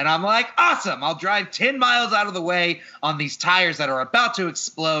 And I'm like, awesome. I'll drive 10 miles out of the way on these tires that are about to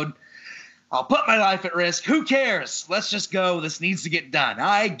explode. I'll put my life at risk. Who cares? Let's just go. This needs to get done.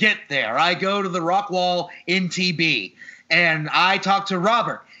 I get there. I go to the Rockwall NTB, and I talk to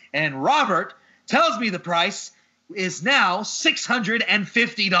Robert. And Robert tells me the price is now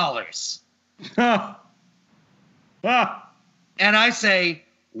 $650. And I say,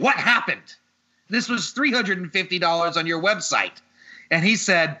 what happened? This was $350 on your website. And he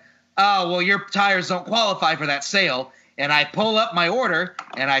said, oh, well, your tires don't qualify for that sale. And I pull up my order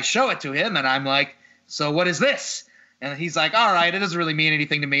and I show it to him and I'm like, so what is this? And he's like, all right, it doesn't really mean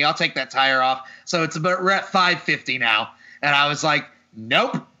anything to me. I'll take that tire off. So we're at $550 now. And I was like,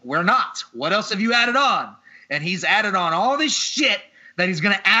 nope, we're not. What else have you added on? And he's added on all this shit that he's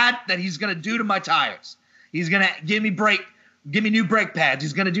going to do to my tires. He's going to give me new brake pads.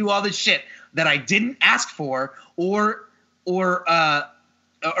 He's going to do all this shit that I didn't ask for or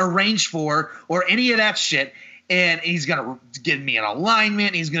arrange for or any of that shit. And he's going to give me an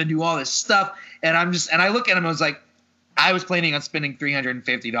alignment. He's going to do all this stuff. And I look at him and I was like, I was planning on spending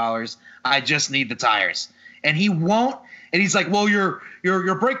 $350. I just need the tires. And he won't. And he's like, well, your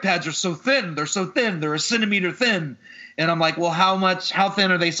brake pads are so thin. They're so thin. They're a centimeter thin. And I'm like, well, how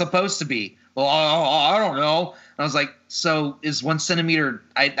thin are they supposed to be? Well, I don't know. And I was like, so is 1 centimeter?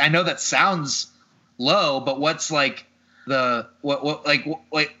 I know that sounds low, but what's like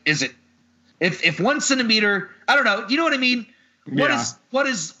what is it? If 1 centimeter, I don't know. You know what I mean? What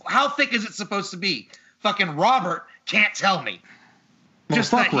is how thick is it supposed to be? Fucking Robert can't tell me. Well,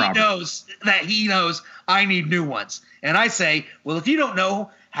 just that he knows I need new ones. And I say, well, if you don't know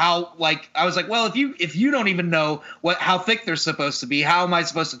how, I was like, well, if you don't even know how thick they're supposed to be, how am I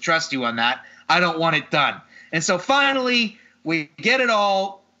supposed to trust you on that? I don't want it done. And so finally we get it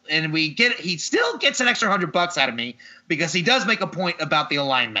all, and he still gets an extra $100 out of me because he does make a point about the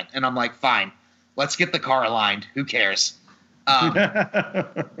alignment. And I'm like, fine, let's get the car aligned. Who cares?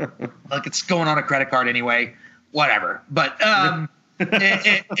 It's going on a credit card anyway, whatever. But, oh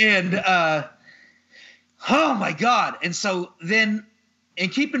my God. And so then,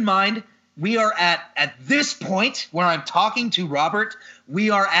 and keep in mind, we are at this point where I'm talking to Robert, we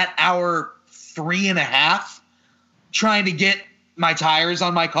are at our 3.5 trying to get my tires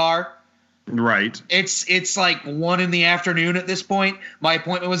on my car. Right. It's like 1 PM at this point. My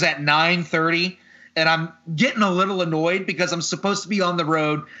appointment was at 9:30, and I'm getting a little annoyed because I'm supposed to be on the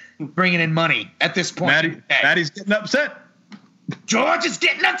road bringing in money at this point. Maddie's getting upset. George is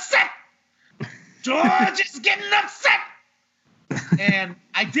getting upset. And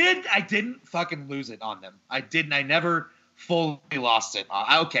I didn't fucking lose it on them. I never fully lost it.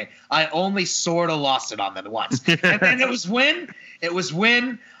 Okay. I only sort of lost it on them once. And then it was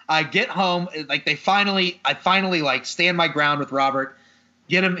when I get home, I finally stand my ground with Robert,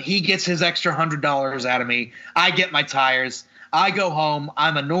 get him, he gets his extra $100 out of me. I get my tires. I go home.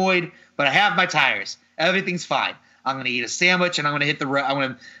 I'm annoyed, but I have my tires. Everything's fine. I'm going to eat a sandwich and I'm going to hit the road. I'm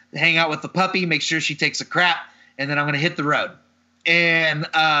going to hang out with the puppy, make sure she takes a crap, and then I'm going to hit the road. And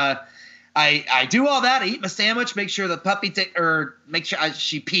I do all that. I eat my sandwich, make sure the puppy make sure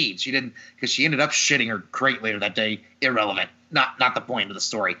she peed. She didn't, because she ended up shitting her crate later that day. Irrelevant. Not the point of the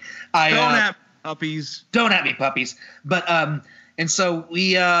story. Don't at puppies. Don't at me, puppies. But and so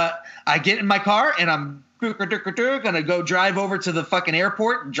I get in my car and I'm gonna go drive over to the fucking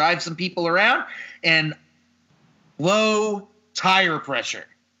airport and drive some people around, and low tire pressure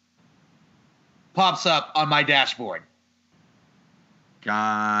pops up on my dashboard.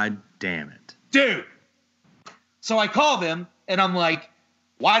 God damn it. Dude. So I call them and I'm like,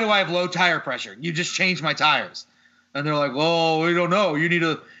 why do I have low tire pressure? You just changed my tires. And they're like, well, we don't know. You need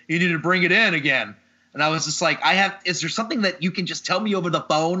to bring it in again. And I was just like, is there something that you can just tell me over the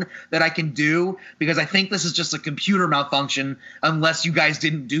phone that I can do? Because I think this is just a computer malfunction unless you guys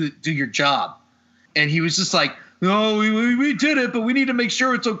didn't do your job. And he was just like, no, we did it, but we need to make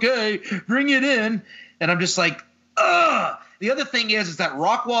sure it's okay. Bring it in. And I'm just like, ugh. The other thing is that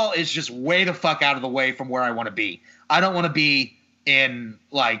Rockwall is just way the fuck out of the way from where I want to be. I don't want to be in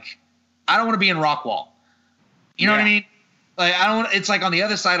Rockwall. You know what I mean? Like it's like on the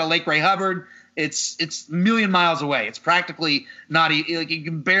other side of Lake Ray Hubbard. It's a million miles away. It's practically not you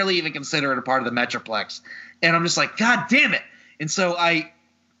can barely even consider it a part of the Metroplex. And I'm just like, God damn it. And so I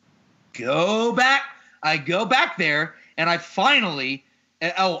go back there and I finally,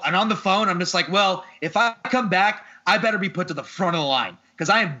 and on the phone, I'm just like, well, if I come back, I better be put to the front of the line because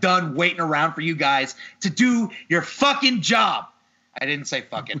I am done waiting around for you guys to do your fucking job. I didn't say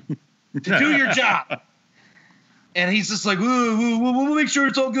fucking. To do your job. And he's just like, we'll make sure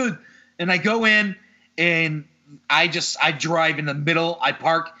it's all good. And I go in and I drive in the middle. I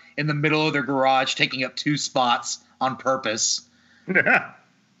park in the middle of their garage, taking up 2 spots on purpose.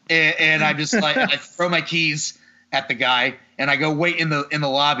 and I just I throw my keys at the guy and I go wait in the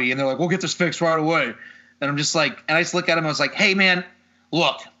lobby and they're like, we'll get this fixed right away. And I'm just like, and I just look at him. I was like, hey man,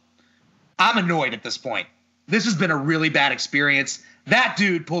 look, I'm annoyed at this point. This has been a really bad experience. That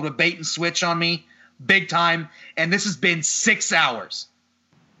dude pulled a bait and switch on me big time. And this has been 6 hours.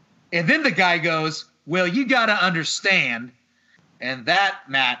 And then the guy goes, well, you got to understand And that,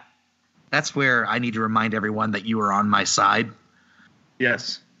 Matt, that's where I need to remind everyone that you are on my side.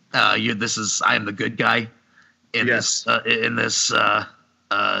 Yes. I am the good guy in Yes. this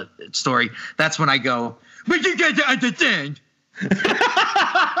story. That's when I go, but you get to understand.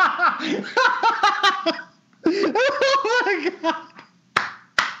 Oh my god.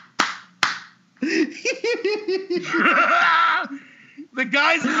 The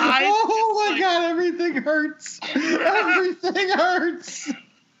guy's eyes. Oh my god, everything hurts. Everything hurts.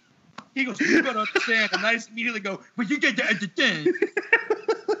 He goes, you gotta understand. And I just immediately go, but you get to understand.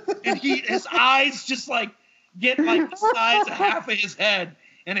 And his eyes just like get like the size of half of his head,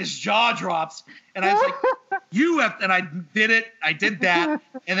 and his jaw drops. And I was like, you have, and I did it. I did that.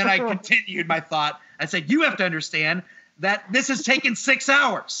 And then I continued my thought. I said, you have to understand that this has taken 6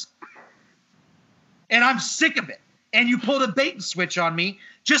 hours. And I'm sick of it. And you pulled a bait and switch on me.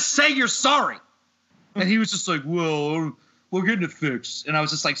 Just say you're sorry. And he was just like, well, we're getting it fixed. And I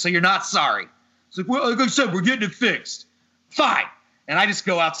was just like, so you're not sorry? It's like, well, like I said, we're getting it fixed. Fine. And I just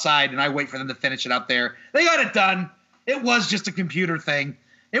go outside and I wait for them to finish it up there. They got it done. It was just a computer thing.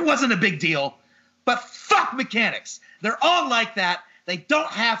 It wasn't a big deal. But fuck mechanics. They're all like that. They don't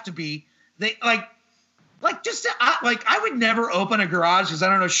have to be. They I would never open a garage because I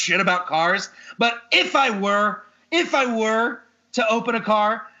don't know shit about cars. But if I were to open a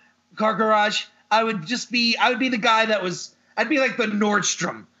car garage, I would be the guy I'd be like the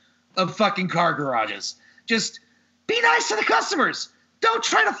Nordstrom of fucking car garages. Just be nice to the customers. Don't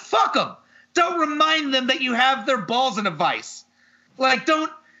try to fuck them. Don't remind them that you have their balls in a vice. Like,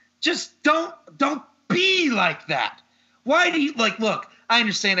 don't be like that. Why do you, like, look, I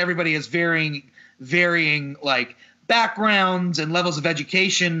understand everybody has varying like backgrounds and levels of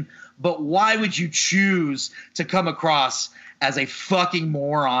education, but why would you choose to come across as a fucking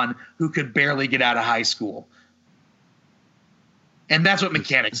moron who could barely get out of high school? And that's what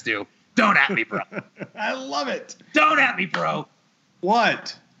mechanics do. Don't at me, bro. I love it. Don't at me, bro.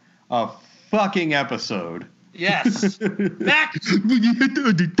 What a fucking episode. Yes. Back. You have to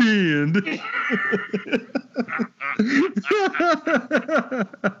understand.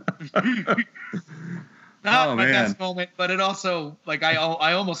 Not my best moment, but it also, like, I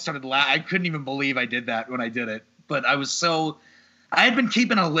almost started laughing. I couldn't even believe I did that when I did it. But I had been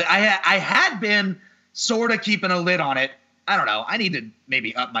keeping a lid. I had been sort of keeping a lid on it. I don't know. I need to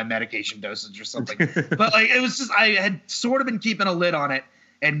maybe up my medication dosage or something. But like, it was just, I had sort of been keeping a lid on it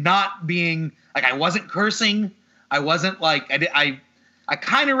and not being like, I wasn't cursing. I wasn't like, I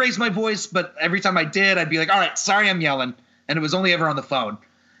kind of raised my voice, but every time I did, I'd be like, all right, sorry, I'm yelling. And it was only ever on the phone.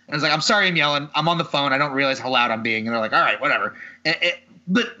 And I was like, I'm sorry, I'm yelling. I'm on the phone. I don't realize how loud I'm being. And they're like, all right, whatever.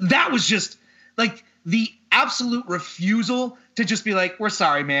 But that was just like the absolute refusal to just be like, we're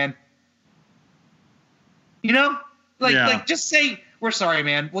sorry, man. You know? Like, just say, we're sorry,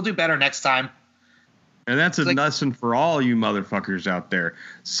 man. We'll do better next time. And that's a lesson for all you motherfuckers out there.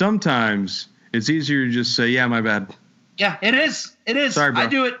 Sometimes it's easier to just say, yeah, my bad. Yeah, it is. It is. Sorry, bro. I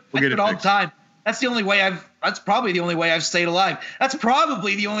do it. I do it all the time. That's probably the only way I've stayed alive. That's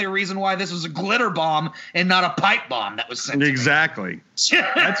probably the only reason why this was a glitter bomb and not a pipe bomb that was sent. Exactly.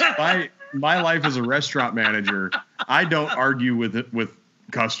 That's my life as a restaurant manager. I don't argue with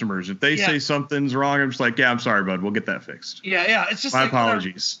customers. If they say something's wrong, I'm just like, yeah, I'm sorry, bud. We'll get that fixed. Yeah. It's just my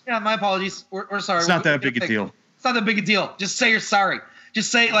apologies. Yeah, my apologies. We're sorry. It's not that big a deal. It's not that big a deal. Just say you're sorry.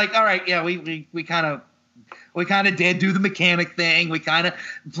 Just say like, all right, yeah, we kind of did do the mechanic thing. We kind of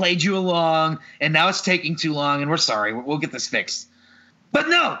played you along, and now it's taking too long, and we're sorry. We'll get this fixed. But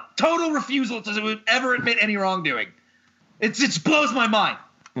no, total refusal to ever admit any wrongdoing. It blows my mind.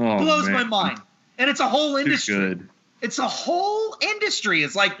 Blows my mind. And it's a whole industry. Good. It's a whole industry.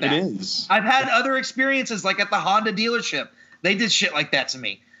 It's like that. It is. I've had other experiences, like at the Honda dealership. They did shit like that to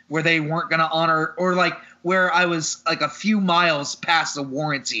me, where they weren't going to honor, or like where I was like a few miles past the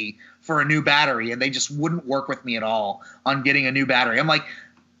warranty for a new battery, and they just wouldn't work with me at all on getting a new battery. I'm like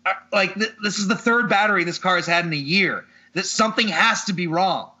this is the third battery this car has had in a year. That something has to be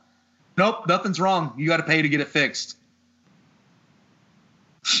wrong. Nope, nothing's wrong. You got to pay to get it fixed.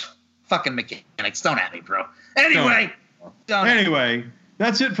 Fucking mechanics, don't at me, bro. Anyway,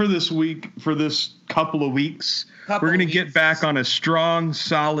 that's it for this week. For this couple of weeks, we're gonna get back on a strong,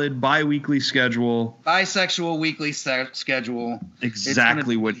 solid bi-weekly schedule. Bisexual weekly schedule.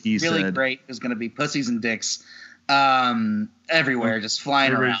 Exactly what he said. Really great. There's gonna be pussies and dicks, everywhere, just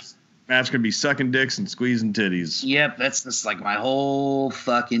flying around. Matt's gonna be sucking dicks and squeezing titties. Yep, that's just like my whole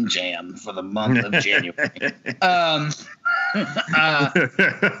fucking jam for the month of January.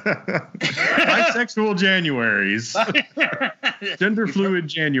 Bisexual Januaries. Gender fluid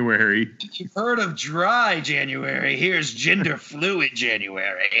January. You've heard of dry January. Here's gender fluid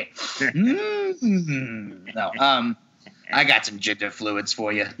January. No, I got some gender fluids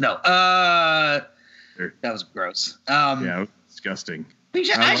for you. No, that was gross. Yeah, disgusting.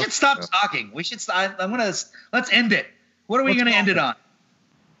 I should stop talking. We should. Let's end it. What are we going to end it on?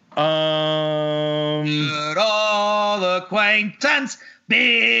 Should all acquaintance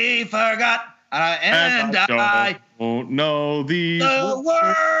be forgot? And I don't know these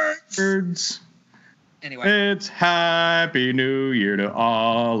words. Anyway, it's Happy New Year to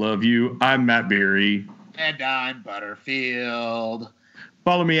all of you. I'm Matt Beery. And I'm Butterfield.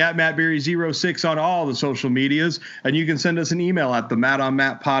 Follow me at MattBeery06 on all the social medias, and you can send us an email at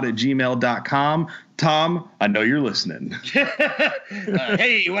thematonmattpod@gmail.com. Tom, I know you're listening.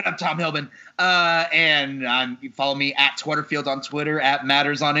 Hey, what up, Tom Hillman? And you follow me at Twitterfield on Twitter, at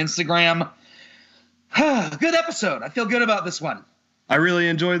Matters on Instagram. Good episode. I feel good about this one. I really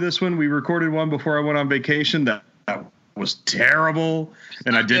enjoyed this one. We recorded one before I went on vacation that was terrible,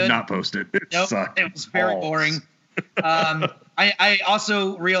 and I did not post it. It sucked. It was very boring. I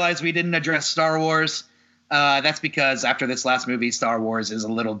also realized we didn't address Star Wars. That's because after this last movie, Star Wars is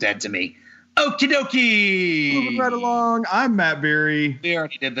a little dead to me. Okie dokie. Moving right along. I'm Matt Beery. We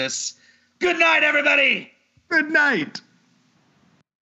already did this. Good night, everybody. Good night.